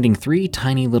 finding 3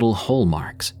 tiny little hole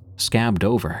marks, scabbed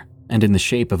over and in the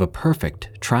shape of a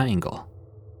perfect triangle.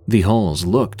 The holes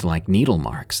looked like needle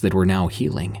marks that were now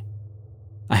healing.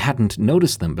 I hadn't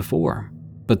noticed them before,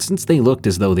 but since they looked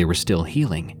as though they were still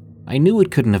healing, I knew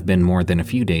it couldn't have been more than a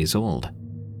few days old.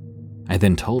 I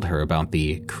then told her about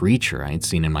the creature I'd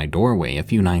seen in my doorway a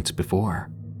few nights before.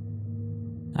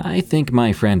 I think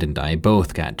my friend and I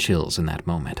both got chills in that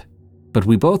moment, but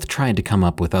we both tried to come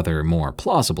up with other, more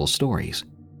plausible stories.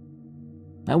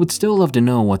 I would still love to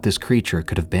know what this creature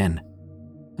could have been.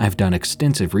 I've done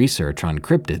extensive research on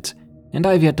cryptids, and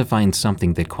I've yet to find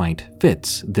something that quite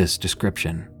fits this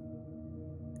description.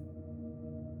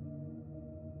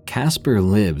 Casper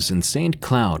lives in St.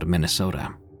 Cloud,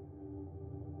 Minnesota.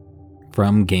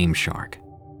 From Game Shark.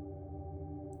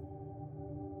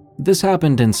 This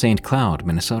happened in St. Cloud,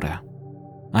 Minnesota.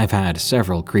 I've had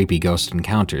several creepy ghost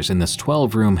encounters in this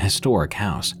 12-room historic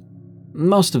house.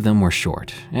 Most of them were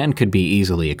short and could be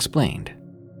easily explained.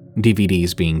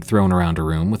 DVDs being thrown around a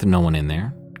room with no one in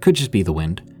there, could just be the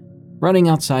wind. Running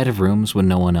outside of rooms when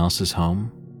no one else is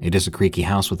home. It is a creaky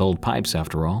house with old pipes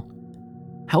after all.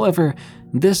 However,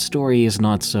 this story is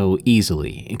not so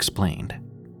easily explained.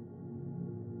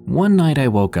 One night I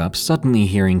woke up suddenly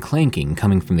hearing clanking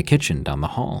coming from the kitchen down the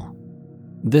hall.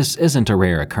 This isn't a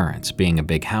rare occurrence, being a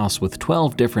big house with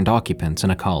 12 different occupants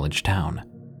in a college town.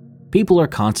 People are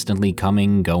constantly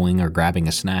coming, going, or grabbing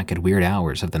a snack at weird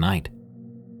hours of the night.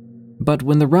 But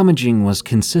when the rummaging was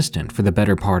consistent for the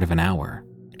better part of an hour,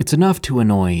 it's enough to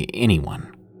annoy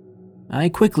anyone. I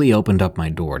quickly opened up my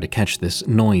door to catch this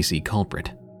noisy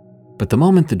culprit, but the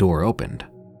moment the door opened,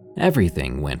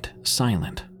 everything went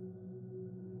silent.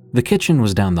 The kitchen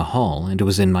was down the hall and it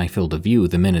was in my field of view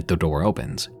the minute the door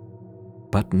opens.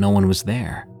 But no one was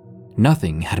there.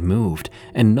 Nothing had moved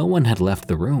and no one had left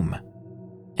the room.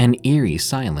 An eerie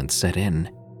silence set in.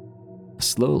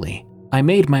 Slowly, I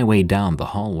made my way down the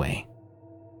hallway.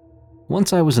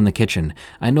 Once I was in the kitchen,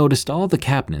 I noticed all the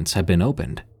cabinets had been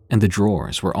opened and the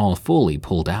drawers were all fully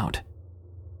pulled out.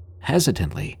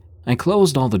 Hesitantly, I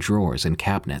closed all the drawers and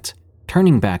cabinets,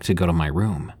 turning back to go to my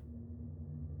room.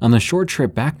 On the short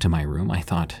trip back to my room, I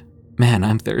thought, man,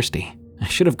 I'm thirsty. I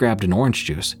should have grabbed an orange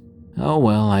juice. Oh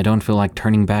well, I don't feel like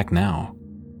turning back now.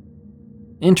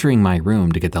 Entering my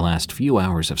room to get the last few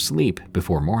hours of sleep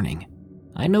before morning,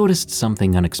 I noticed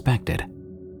something unexpected.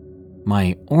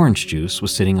 My orange juice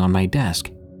was sitting on my desk,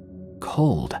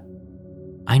 cold.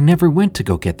 I never went to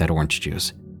go get that orange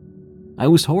juice. I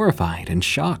was horrified and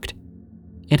shocked.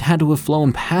 It had to have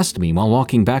flown past me while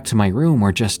walking back to my room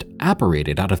or just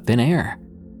apparated out of thin air.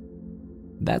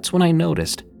 That's when I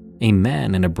noticed a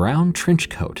man in a brown trench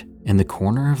coat in the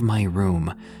corner of my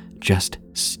room, just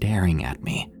staring at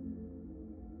me.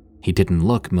 He didn't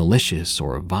look malicious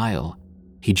or vile.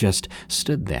 He just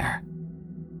stood there.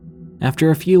 After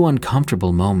a few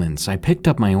uncomfortable moments, I picked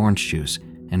up my orange juice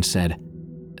and said,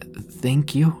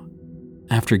 "Thank you,"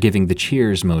 after giving the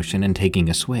cheers motion and taking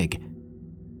a swig.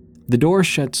 The door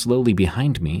shut slowly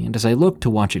behind me, and as I looked to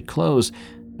watch it close,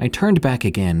 I turned back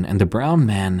again and the brown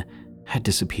man had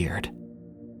disappeared.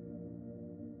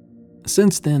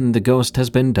 Since then, the ghost has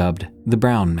been dubbed the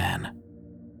Brown Man.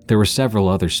 There were several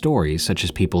other stories, such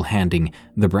as people handing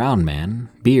the Brown Man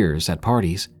beers at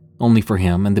parties, only for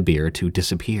him and the beer to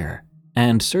disappear,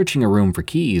 and searching a room for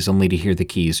keys only to hear the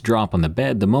keys drop on the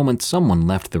bed the moment someone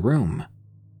left the room.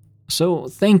 So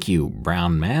thank you,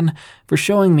 Brown Man, for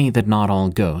showing me that not all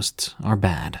ghosts are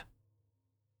bad.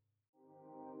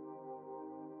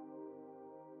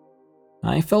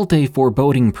 I felt a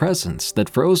foreboding presence that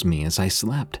froze me as I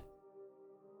slept.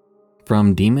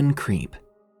 From Demon Creep.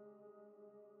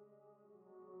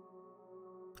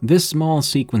 This small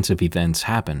sequence of events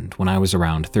happened when I was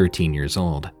around 13 years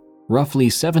old, roughly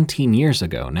 17 years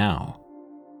ago now.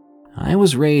 I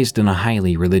was raised in a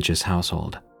highly religious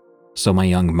household, so my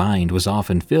young mind was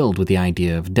often filled with the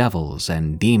idea of devils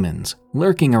and demons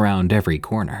lurking around every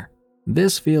corner.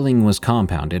 This feeling was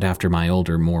compounded after my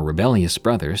older, more rebellious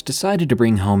brothers decided to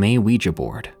bring home a Ouija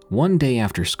board one day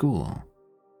after school.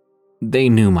 They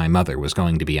knew my mother was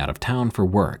going to be out of town for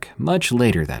work much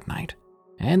later that night,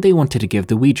 and they wanted to give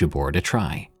the Ouija board a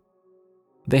try.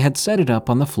 They had set it up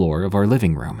on the floor of our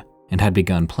living room and had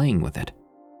begun playing with it.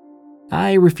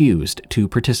 I refused to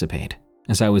participate,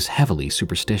 as I was heavily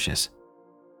superstitious.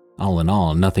 All in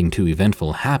all, nothing too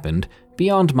eventful happened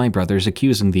beyond my brothers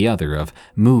accusing the other of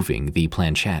moving the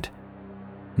planchette.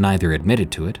 Neither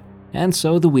admitted to it, and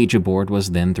so the Ouija board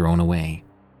was then thrown away.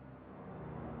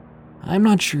 I'm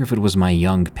not sure if it was my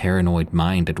young paranoid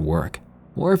mind at work,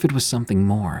 or if it was something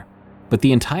more, but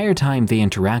the entire time they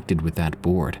interacted with that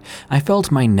board, I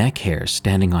felt my neck hair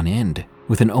standing on end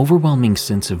with an overwhelming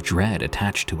sense of dread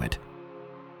attached to it.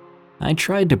 I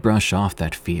tried to brush off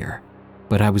that fear,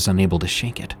 but I was unable to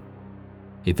shake it.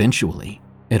 Eventually,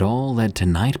 it all led to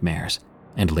nightmares,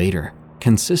 and later,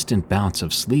 consistent bouts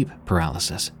of sleep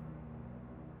paralysis.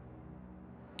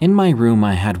 In my room,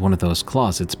 I had one of those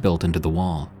closets built into the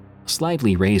wall,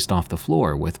 slightly raised off the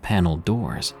floor with paneled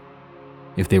doors.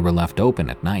 If they were left open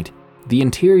at night, the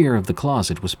interior of the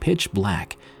closet was pitch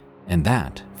black, and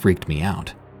that freaked me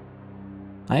out.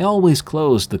 I always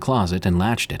closed the closet and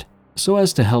latched it, so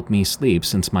as to help me sleep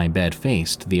since my bed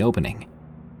faced the opening.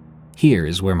 Here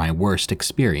is where my worst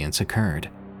experience occurred.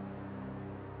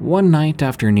 One night,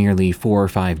 after nearly 4 or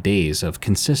 5 days of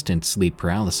consistent sleep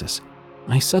paralysis,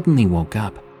 I suddenly woke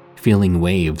up, feeling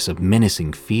waves of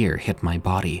menacing fear hit my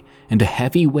body and a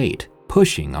heavy weight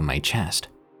pushing on my chest.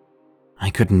 I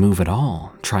couldn't move at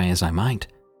all, try as I might.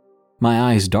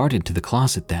 My eyes darted to the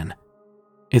closet then.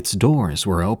 Its doors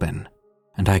were open,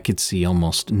 and I could see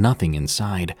almost nothing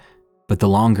inside, But the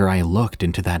longer I looked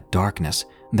into that darkness,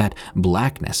 that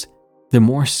blackness, the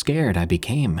more scared I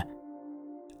became.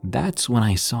 That's when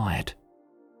I saw it.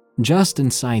 Just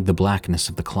inside the blackness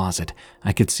of the closet,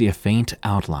 I could see a faint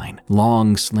outline,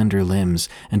 long, slender limbs,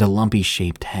 and a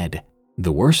lumpy-shaped head.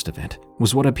 The worst of it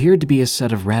was what appeared to be a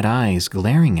set of red eyes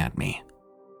glaring at me.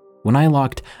 When I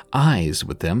locked eyes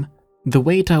with them, the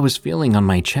weight I was feeling on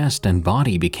my chest and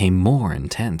body became more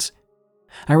intense.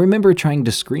 I remember trying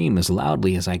to scream as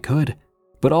loudly as I could,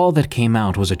 but all that came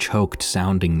out was a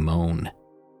choked-sounding moan.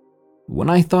 When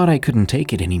I thought I couldn't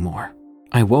take it anymore,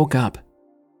 I woke up.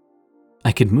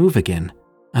 I could move again.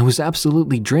 I was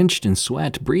absolutely drenched in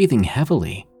sweat, breathing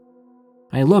heavily.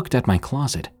 I looked at my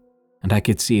closet, and I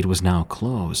could see it was now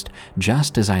closed,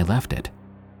 just as I left it.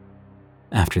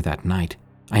 After that night,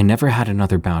 I never had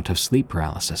another bout of sleep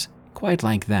paralysis quite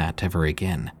like that ever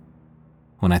again.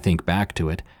 When I think back to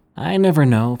it, I never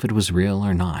know if it was real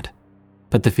or not.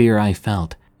 But the fear I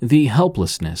felt, the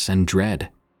helplessness and dread,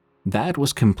 that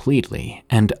was completely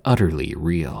and utterly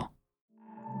real.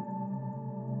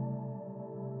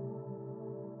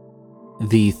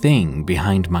 The Thing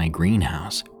Behind My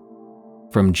Greenhouse,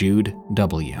 from Jude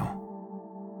W.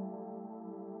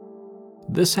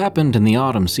 This happened in the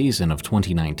autumn season of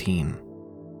 2019.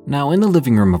 Now, in the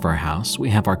living room of our house, we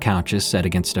have our couches set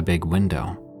against a big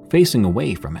window, facing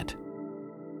away from it.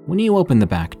 When you open the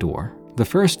back door, the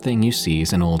first thing you see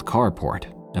is an old carport,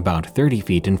 about 30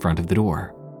 feet in front of the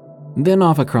door. Then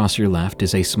off across your left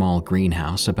is a small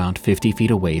greenhouse about 50 feet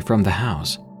away from the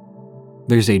house.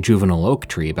 There's a juvenile oak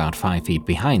tree about 5 feet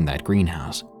behind that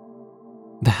greenhouse.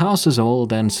 The house is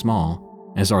old and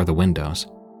small, as are the windows,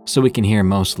 so we can hear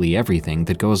mostly everything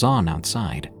that goes on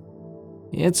outside.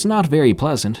 It's not very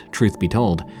pleasant, truth be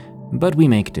told, but we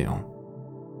make do.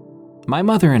 My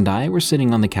mother and I were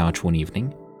sitting on the couch one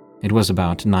evening. It was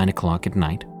about 9 o'clock at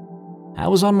night. I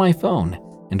was on my phone,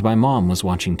 and my mom was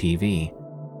watching TV.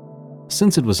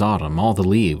 Since it was autumn, all the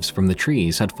leaves from the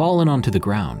trees had fallen onto the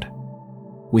ground.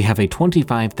 We have a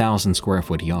 25,000 square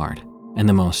foot yard, and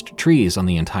the most trees on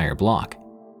the entire block,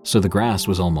 so the grass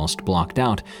was almost blocked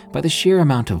out by the sheer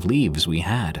amount of leaves we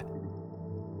had.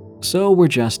 So we're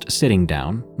just sitting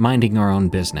down, minding our own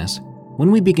business,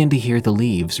 when we begin to hear the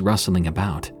leaves rustling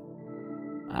about.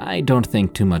 I don't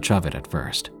think too much of it at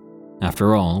first.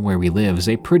 After all, where we live is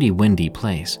a pretty windy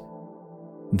place.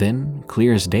 Then,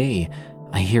 clear as day,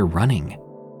 I hear running.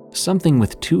 Something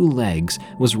with 2 legs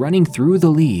was running through the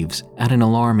leaves at an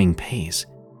alarming pace.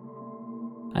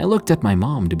 I looked at my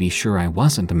mom to be sure I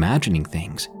wasn't imagining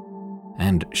things,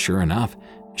 and sure enough,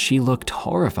 she looked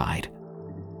horrified.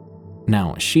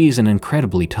 Now, she's an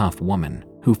incredibly tough woman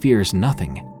who fears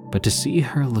nothing, but to see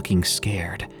her looking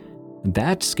scared,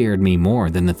 that scared me more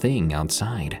than the thing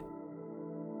outside.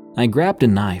 I grabbed a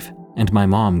knife, and my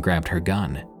mom grabbed her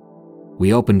gun.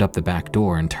 We opened up the back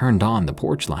door and turned on the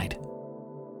porch light.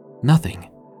 Nothing,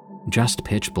 just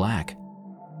pitch black.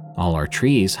 All our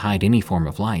trees hide any form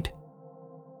of light.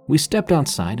 We stepped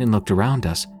outside and looked around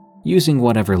us, using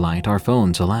whatever light our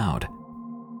phones allowed.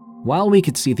 While we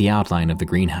could see the outline of the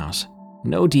greenhouse,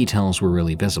 no details were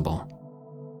really visible.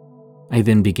 I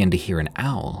then began to hear an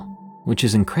owl, which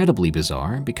is incredibly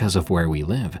bizarre because of where we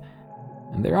live.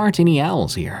 There aren't any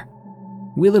owls here.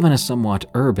 We live in a somewhat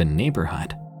urban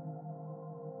neighborhood.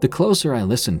 The closer I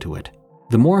listened to it,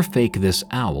 the more fake this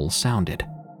owl sounded.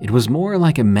 It was more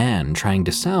like a man trying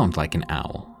to sound like an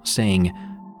owl, saying,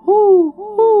 "Hoo,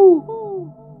 hoo,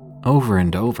 hoo," over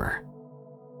and over.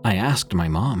 I asked my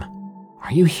mom,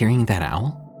 "Are you hearing that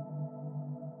owl?"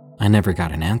 I never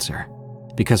got an answer,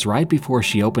 because right before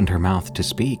she opened her mouth to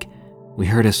speak, we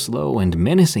heard a slow and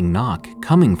menacing knock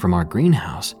coming from our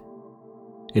greenhouse.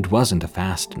 It wasn't a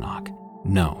fast knock.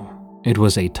 No, it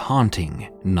was a taunting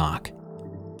knock.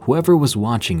 Whoever was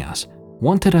watching us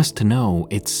wanted us to know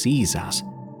it sees us.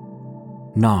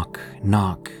 Knock,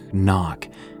 knock, knock.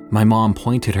 My mom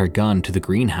pointed her gun to the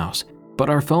greenhouse, but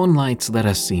our phone lights let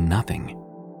us see nothing.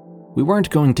 We weren't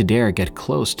going to dare get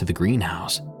close to the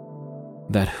greenhouse.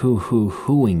 That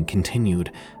hoo-hoo-hooing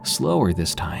continued, slower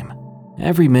this time.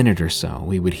 Every minute or so,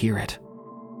 we would hear it.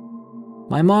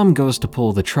 My mom goes to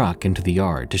pull the truck into the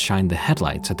yard to shine the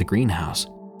headlights at the greenhouse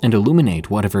and illuminate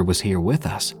whatever was here with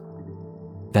us.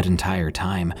 That entire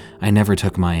time, I never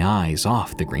took my eyes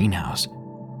off the greenhouse.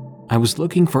 I was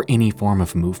looking for any form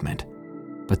of movement,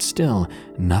 but still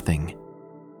nothing.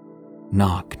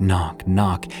 Knock, knock,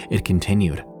 knock, it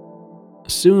continued.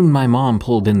 Soon my mom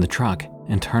pulled in the truck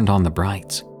and turned on the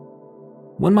brights.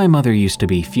 When my mother used to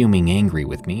be fuming angry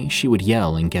with me, she would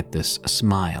yell and get this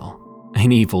smile,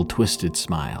 an evil twisted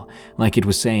smile, like it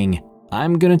was saying,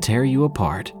 "I'm gonna tear you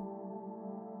apart."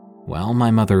 Well,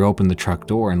 my mother opened the truck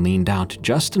door and leaned out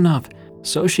just enough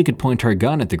so she could point her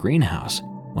gun at the greenhouse.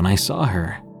 When I saw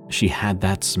her, she had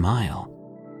that smile.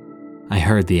 I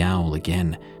heard the owl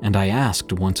again, and I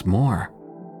asked once more,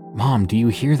 "Mom, do you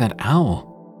hear that owl?"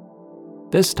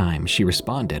 This time she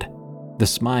responded, the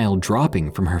smile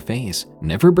dropping from her face,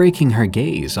 never breaking her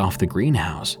gaze off the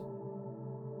greenhouse.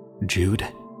 "Jude,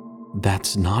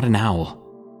 that's not an owl.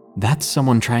 That's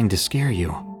someone trying to scare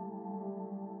you."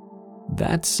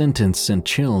 That sentence sent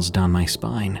chills down my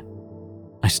spine.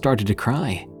 I started to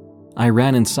cry. I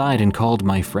ran inside and called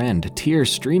my friend,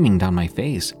 tears streaming down my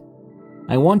face.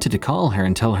 I wanted to call her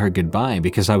and tell her goodbye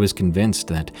because I was convinced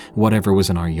that whatever was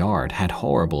in our yard had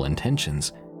horrible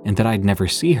intentions and that I'd never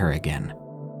see her again.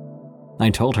 I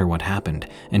told her what happened,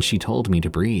 and she told me to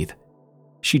breathe.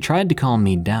 She tried to calm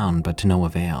me down, but to no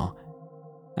avail.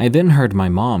 I then heard my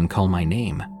mom call my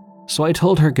name, so I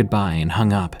told her goodbye and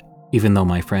hung up, even though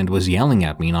my friend was yelling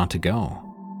at me not to go.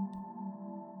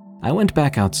 I went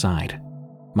back outside.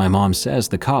 My mom says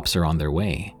the cops are on their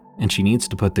way, and she needs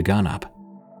to put the gun up.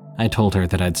 I told her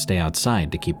that I'd stay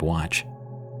outside to keep watch.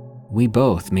 We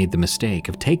both made the mistake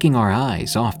of taking our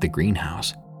eyes off the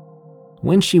greenhouse.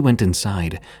 When she went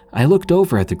inside, I looked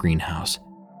over at the greenhouse.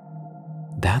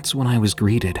 That's when I was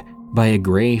greeted by a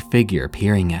gray figure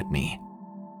peering at me.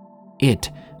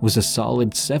 It was a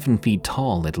solid 7 feet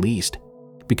tall at least,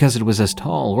 because it was as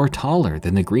tall or taller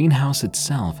than the greenhouse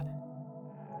itself.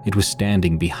 It was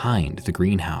standing behind the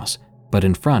greenhouse, but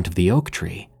in front of the oak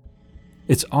tree.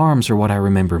 Its arms are what I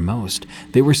remember most.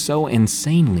 They were so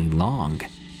insanely long.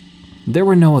 There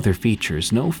were no other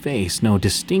features, no face, no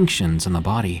distinctions on the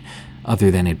body,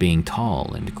 other than it being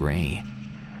tall and gray.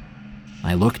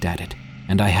 I looked at it,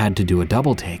 and I had to do a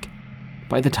double take.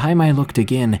 By the time I looked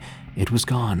again, it was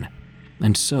gone,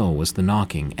 and so was the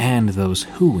knocking and those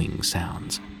hooing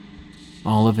sounds.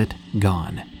 All of it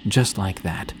gone, just like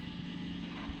that.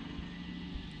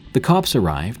 The cops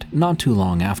arrived not too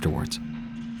long afterwards.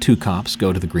 2 cops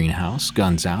go to the greenhouse,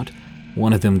 guns out.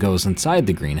 One of them goes inside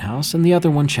the greenhouse and the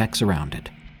other one checks around it.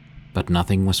 But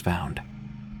nothing was found.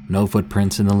 No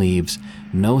footprints in the leaves,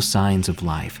 no signs of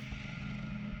life.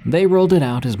 They rolled it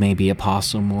out as maybe a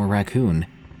possum or raccoon.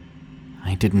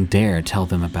 I didn't dare tell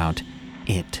them about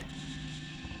it.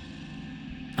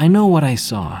 I know what I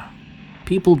saw.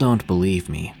 People don't believe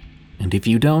me, and if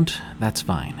you don't, that's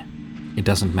fine. It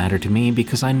doesn't matter to me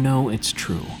because I know it's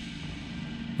true.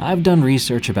 I've done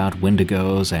research about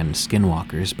wendigos and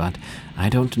skinwalkers, but I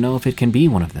don't know if it can be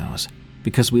one of those,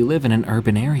 because we live in an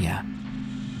urban area.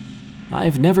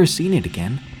 I've never seen it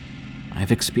again.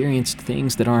 I've experienced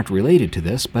things that aren't related to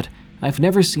this, but I've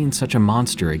never seen such a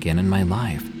monster again in my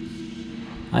life.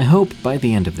 I hope by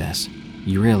the end of this,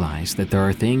 you realize that there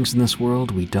are things in this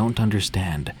world we don't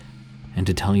understand, and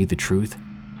to tell you the truth,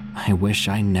 I wish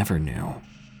I never knew.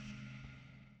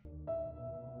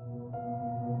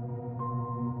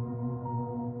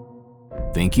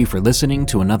 Thank you for listening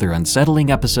to another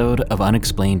unsettling episode of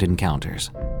Unexplained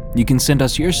Encounters. You can send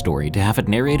us your story to have it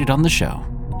narrated on the show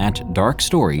at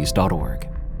darkstories.org.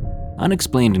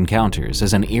 Unexplained Encounters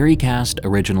is an EerieCast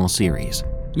original series.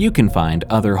 You can find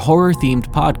other horror-themed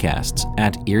podcasts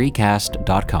at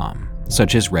EerieCast.com,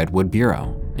 such as Redwood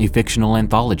Bureau, a fictional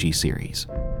anthology series,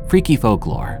 Freaky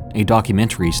Folklore, a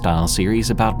documentary-style series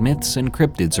about myths and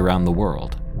cryptids around the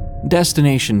world,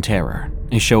 Destination Terror,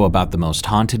 a show about the most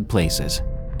haunted places,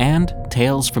 and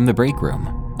Tales from the Break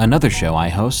Room, another show I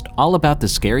host all about the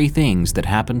scary things that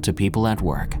happen to people at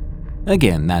work.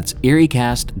 Again, that's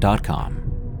EerieCast.com.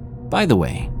 By the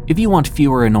way, if you want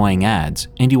fewer annoying ads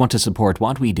and you want to support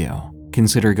what we do,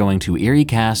 consider going to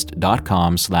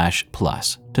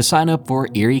EerieCast.com/plus to sign up for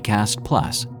EerieCast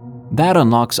Plus. That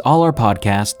unlocks all our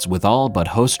podcasts with all but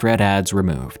host-read ads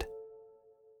removed.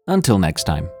 Until next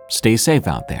time, stay safe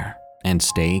out there and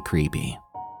stay creepy,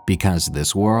 because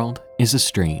this world is a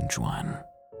strange one.